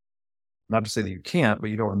 Not to say that you can't, but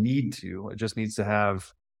you don't need to. It just needs to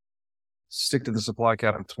stick to the supply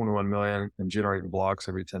cap of 21 million and generate blocks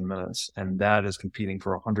every 10 minutes. And that is competing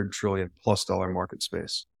for $100 trillion plus market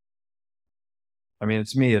space. I mean,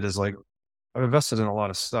 to me, it is like, I've invested in a lot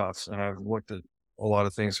of stuff and I've looked at a lot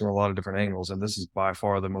of things from a lot of different angles. And this is by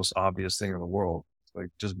far the most obvious thing in the world. Like,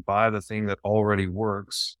 just buy the thing that already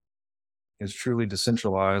works, is truly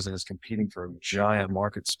decentralized, and is competing for a giant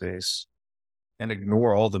market space, and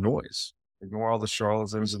ignore all the noise, ignore all the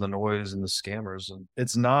charlatans and the noise and the scammers. And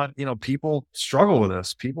it's not, people struggle with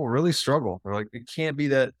this. People really struggle. They're like, it can't be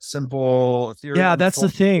that simple. Yeah, that's the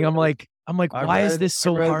thing. I'm like, why is this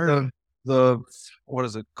so hard? What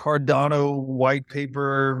is it? Cardano white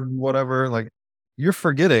paper, whatever. Like, you're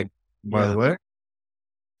forgetting, by the way.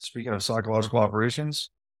 Speaking of psychological operations,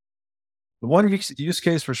 the one use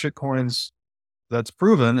case for shitcoins that's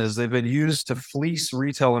proven is they've been used to fleece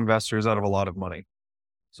retail investors out of a lot of money.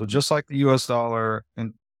 So just like the US dollar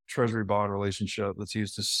and treasury bond relationship that's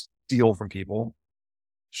used to steal from people,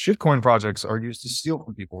 shitcoin projects are used to steal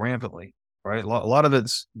from people rampantly, right? A lot of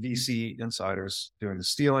it's VC insiders doing the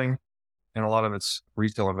stealing, and a lot of it's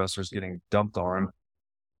retail investors getting dumped on.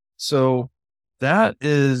 So that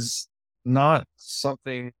is not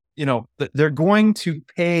something, they're going to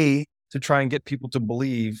pay to try and get people to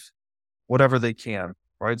believe whatever they can,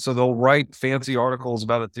 right? So they'll write fancy articles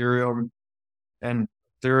about Ethereum and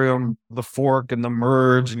Ethereum, the fork and the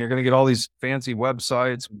merge, and you're going to get all these fancy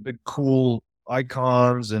websites, big cool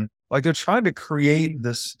icons, and like they're trying to create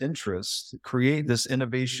this interest, create this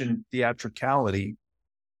innovation theatricality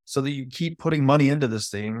so that you keep putting money into this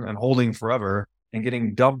thing and holding forever and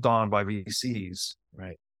getting dumped on by VCs.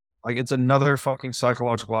 Right. Like, it's another fucking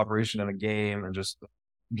psychological operation in a game, and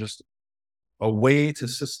just a way to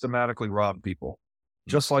systematically rob people,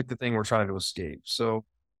 just like the thing we're trying to escape. So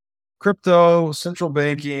crypto, central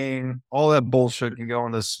banking, all that bullshit can go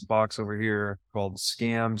in this box over here called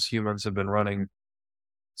scams humans have been running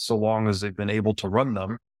so long as they've been able to run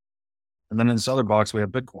them. And then in this other box, we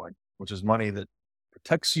have Bitcoin, which is money that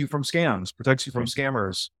protects you from scams, protects you from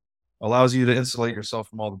scammers, allows you to insulate yourself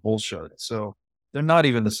from all the bullshit. So they're not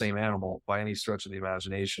even the same animal by any stretch of the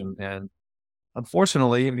imagination. And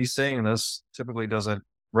unfortunately, me saying this typically doesn't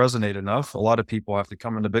resonate enough. A lot of people have to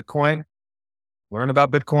come into Bitcoin, learn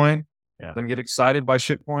about Bitcoin, then get excited by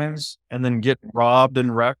shitcoins, and then get robbed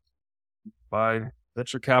and wrecked by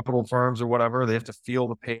venture capital firms or whatever. They have to feel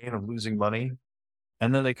the pain of losing money.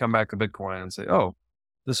 And then they come back to Bitcoin and say, oh,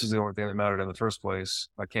 this is the only thing that mattered in the first place.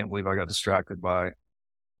 I can't believe I got distracted by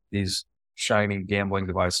these shiny gambling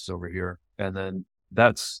devices over here. And then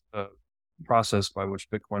that's the process by which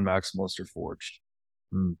Bitcoin maximalists are forged.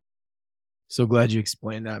 So glad you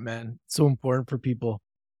explained that, man. It's so important for people.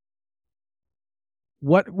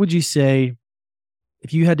 What would you say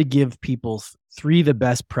if you had to give people 3 of the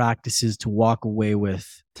best practices to walk away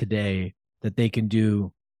with today that they can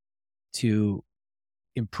do to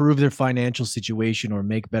improve their financial situation or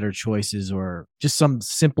make better choices, or just some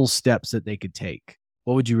simple steps that they could take?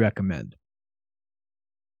 What would you recommend?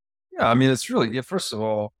 Yeah, I mean, it's really, yeah, first of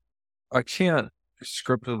all, I can't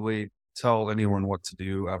prescriptively tell anyone what to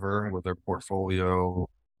do ever with their portfolio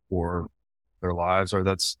or their lives, or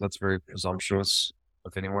that's very presumptuous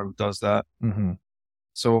if anyone does that. Mm-hmm.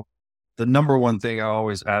 So the number one thing I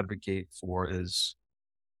always advocate for is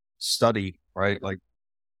study, right? Like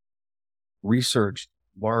research,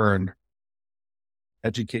 learn,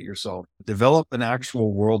 educate yourself, develop an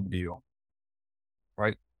actual worldview,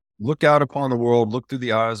 right? Look out upon the world, look through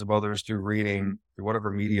the eyes of others through reading, through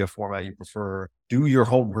whatever media format you prefer. Do your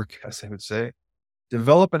homework, as I would say.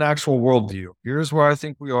 Develop an actual worldview. Here's where I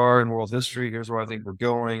think we are in world history. Here's where I think we're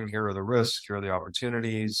going. Here are the risks. Here are the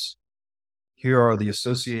opportunities. Here are the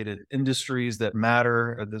associated industries that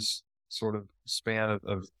matter at this sort of span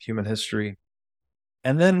of human history.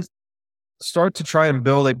 And then start to try and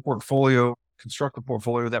build a portfolio, construct a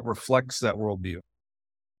portfolio that reflects that worldview,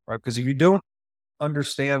 right? Because if you don't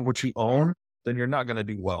understand what you own, then you're not going to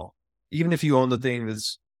do well. Even if you own the thing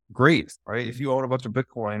that's great, right? If you own a bunch of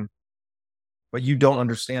Bitcoin, but you don't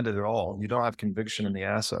understand it at all, you don't have conviction in the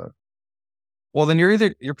asset, well, then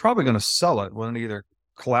you're probably going to sell it when it either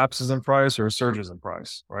collapses in price or surges in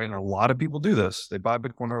price, right? And a lot of people do this. They buy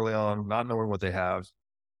Bitcoin early on, not knowing what they have.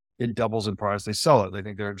 It doubles in price. They sell it. They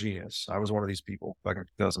think they're a genius. I was one of these people back in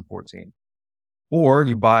 2014. Or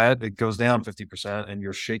you buy it, it goes down 50% and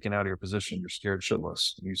you're shaken out of your position. You're scared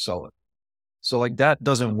shitless and you sell it. So like that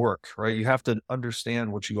doesn't work, right? You have to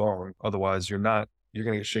understand what you own. Otherwise you're going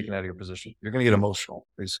to get shaken out of your position. You're going to get emotional,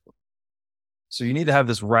 basically. So you need to have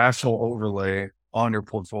this rational overlay on your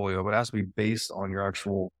portfolio, but it has to be based on your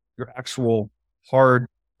actual hard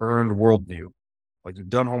earned worldview. Like you've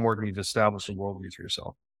done homework and you've established a worldview for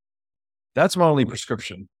yourself. That's my only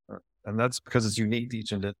prescription. And that's because it's unique to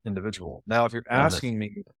each individual. Now, if you're asking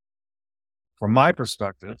me, from my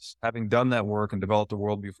perspective, having done that work and developed a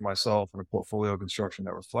worldview for myself and a portfolio construction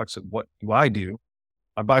that reflects it, what do?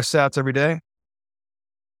 I buy sats every day,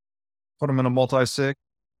 put them in a multi-sig,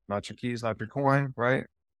 not your keys, not your coin, right?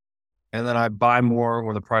 And then I buy more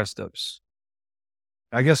when the price dips.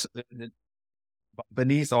 I guess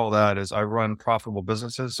beneath all that is I run profitable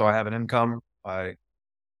businesses. So I have an income. I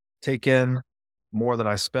take in more than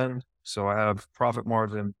I spend. So I have profit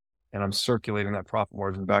margin and I'm circulating that profit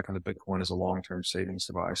margin back into Bitcoin as a long-term savings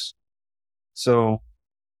device. So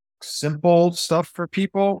simple stuff for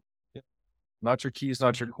people, not your keys,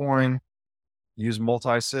 not your coin, use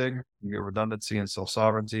multi-sig, you get redundancy and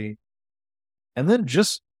self-sovereignty, and then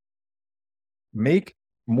just make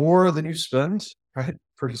more than you spend, right?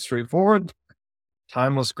 Pretty straightforward.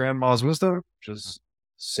 Timeless grandma's wisdom, just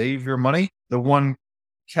save your money. The one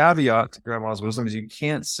caveat to grandma's wisdom is you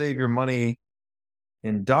can't save your money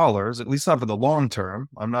in dollars, at least not for the long term.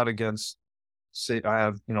 I'm not against,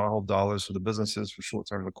 I hold dollars for the businesses for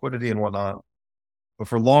short-term liquidity and whatnot. But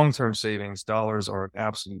for long-term savings, dollars are an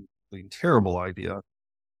absolutely terrible idea.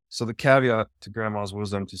 So the caveat to grandma's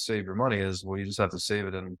wisdom to save your money is, well, you just have to save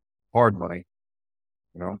it in hard money,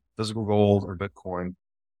 physical gold or Bitcoin.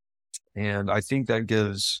 And I think that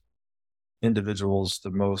gives individuals the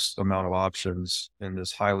most amount of options in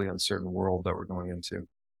this highly uncertain world that we're going into.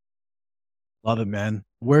 Love it, man.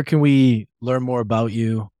 Where can we learn more about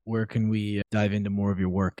you? Where can we dive into more of your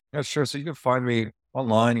work? Yeah, sure. So you can find me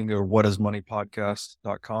online. You can go to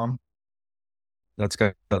whatismoneypodcast.com. That's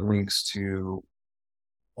got links to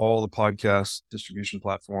all the podcast distribution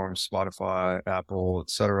platforms, Spotify, Apple,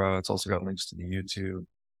 etc. It's also got links to the YouTube.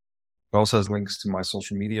 It also has links to my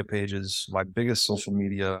social media pages. My biggest social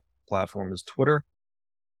media platform is Twitter.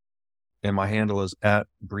 And my handle is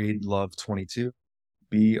 @breedlove22,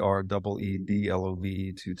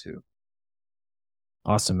 BREEDLOVE22.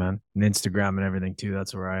 Awesome, man. And Instagram and everything too.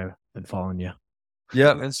 That's where I've been following you.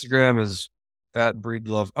 Yeah, Instagram is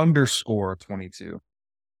 @breedlove_22.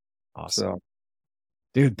 Awesome. So,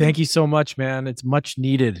 dude, thank you so much, man. It's much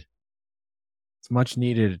needed. It's much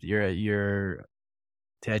needed. You're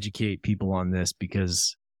to educate people on this,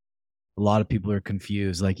 because a lot of people are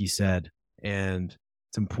confused, like you said, and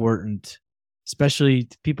it's important, especially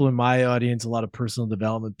to people in my audience. A lot of personal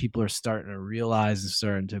development people are starting to realize and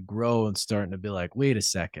starting to grow and starting to be like, wait a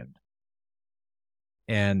second.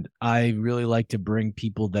 And I really like to bring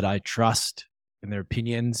people that I trust in their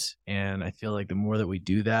opinions. And I feel like the more that we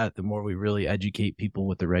do that, the more we really educate people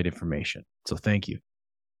with the right information. So thank you.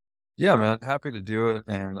 Yeah, man, happy to do it.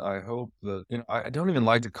 And I hope that, I don't even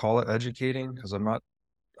like to call it educating, because I'm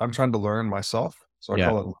trying to learn myself. So I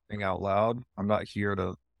call it learning out loud. I'm not here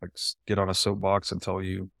to get on a soapbox and tell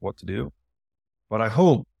you what to do. But I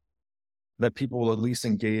hope that people will at least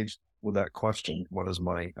engage with that question. What is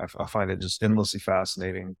money? I find it just endlessly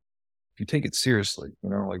fascinating. If you take it seriously,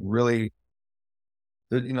 like really,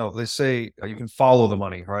 they say you can follow the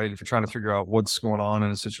money, right? If you're trying to figure out what's going on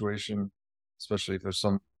in a situation, especially if there's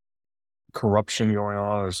some corruption going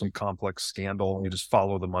on or some complex scandal, you just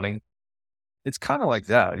follow the money. It's kind of like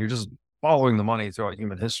that. You're just following the money throughout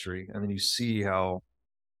human history. And then you see how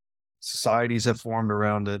societies have formed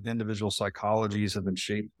around it. Individual psychologies have been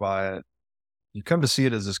shaped by it. You come to see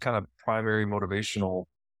it as this kind of primary motivational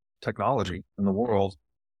technology in the world.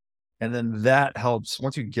 And then that helps.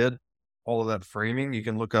 Once you get all of that framing, you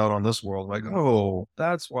can look out on this world like, oh,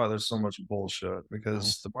 that's why there's so much bullshit,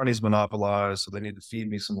 because the money's monopolized. So they need to feed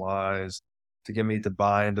me some lies to get me to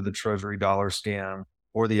buy into the Treasury dollar scam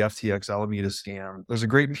or the FTX Alameda scam. There's a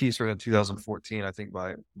great piece written in 2014, I think,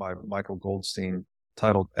 by Michael Goldstein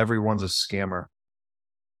titled "Everyone's a Scammer."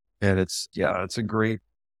 And it's a great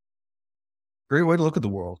way to look at the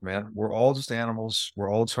world, man. We're all just animals.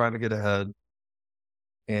 We're all trying to get ahead.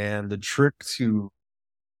 And the trick to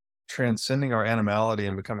transcending our animality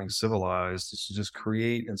and becoming civilized is to just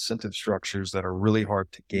create incentive structures that are really hard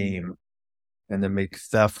to game and then make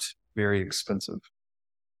theft very expensive.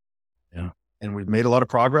 Yeah. And we've made a lot of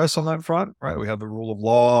progress on that front, right? We have the rule of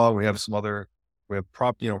law. We have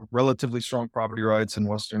relatively strong property rights in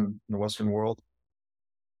the Western world.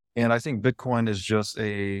 And I think Bitcoin is just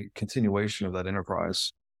a continuation of that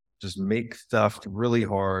enterprise. Just make theft really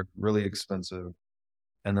hard, really expensive,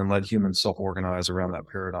 and then let humans self-organize around that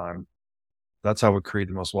paradigm. That's how we create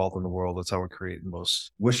the most wealth in the world. That's how we create the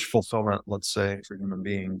most wish fulfillment, let's say, for human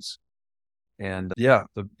beings. And the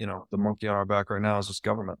monkey on our back right now is just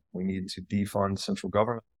government. We need to defund central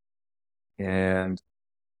government and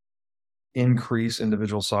increase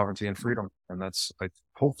individual sovereignty and freedom. And that's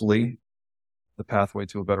hopefully the pathway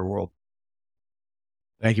to a better world.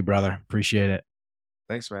 Thank you, brother. Appreciate it.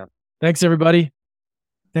 Thanks, man. Thanks, everybody.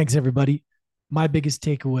 My biggest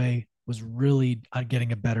takeaway was really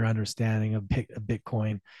getting a better understanding of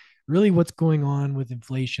Bitcoin, really what's going on with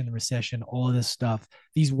inflation, the recession, all of this stuff.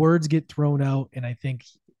 These words get thrown out, and I think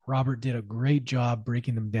Robert did a great job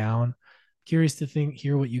breaking them down. Curious to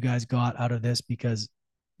hear what you guys got out of this, because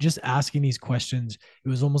just asking these questions, it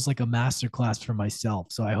was almost like a masterclass for myself.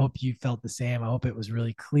 So I hope you felt the same. I hope it was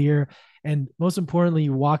really clear. And most importantly,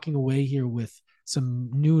 you're walking away here with some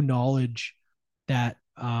new knowledge that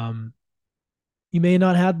you may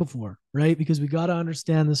not have before, right? Because we got to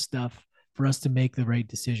understand this stuff for us to make the right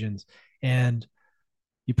decisions. And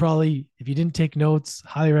you probably, if you didn't take notes,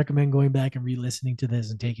 highly recommend going back and re-listening to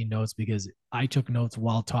this and taking notes, because I took notes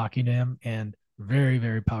while talking to him, and very,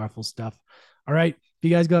 very powerful stuff. All right. If you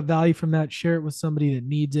guys got value from that, share it with somebody that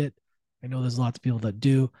needs it. I know there's lots of people that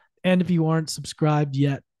do. And if you aren't subscribed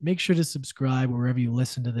yet, make sure to subscribe wherever you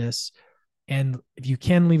listen to this. And if you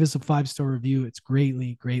can leave us a 5-star review, it's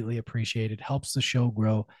greatly, greatly appreciated. Helps the show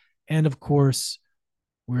grow. And of course,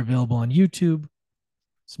 we're available on YouTube,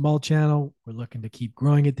 small channel. We're looking to keep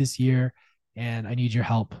growing it this year, and I need your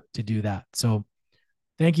help to do that. So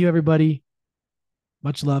thank you, everybody.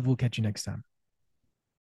 Much love. We'll catch you next time.